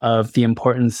reminder of the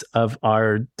importance of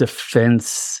our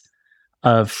defense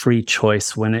of free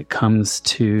choice when it comes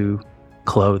to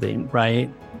clothing,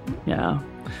 right? Yeah.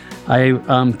 I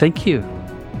thank you.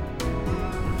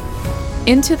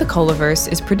 Into the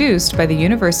COLAverse is produced by the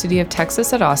University of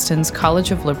Texas at Austin's College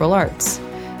of Liberal Arts.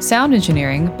 Sound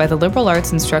engineering by the Liberal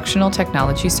Arts Instructional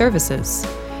Technology Services.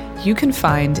 You can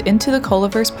find Into the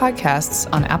COLAverse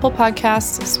podcasts on Apple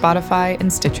Podcasts, Spotify,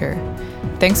 and Stitcher.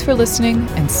 Thanks for listening,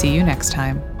 and see you next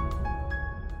time.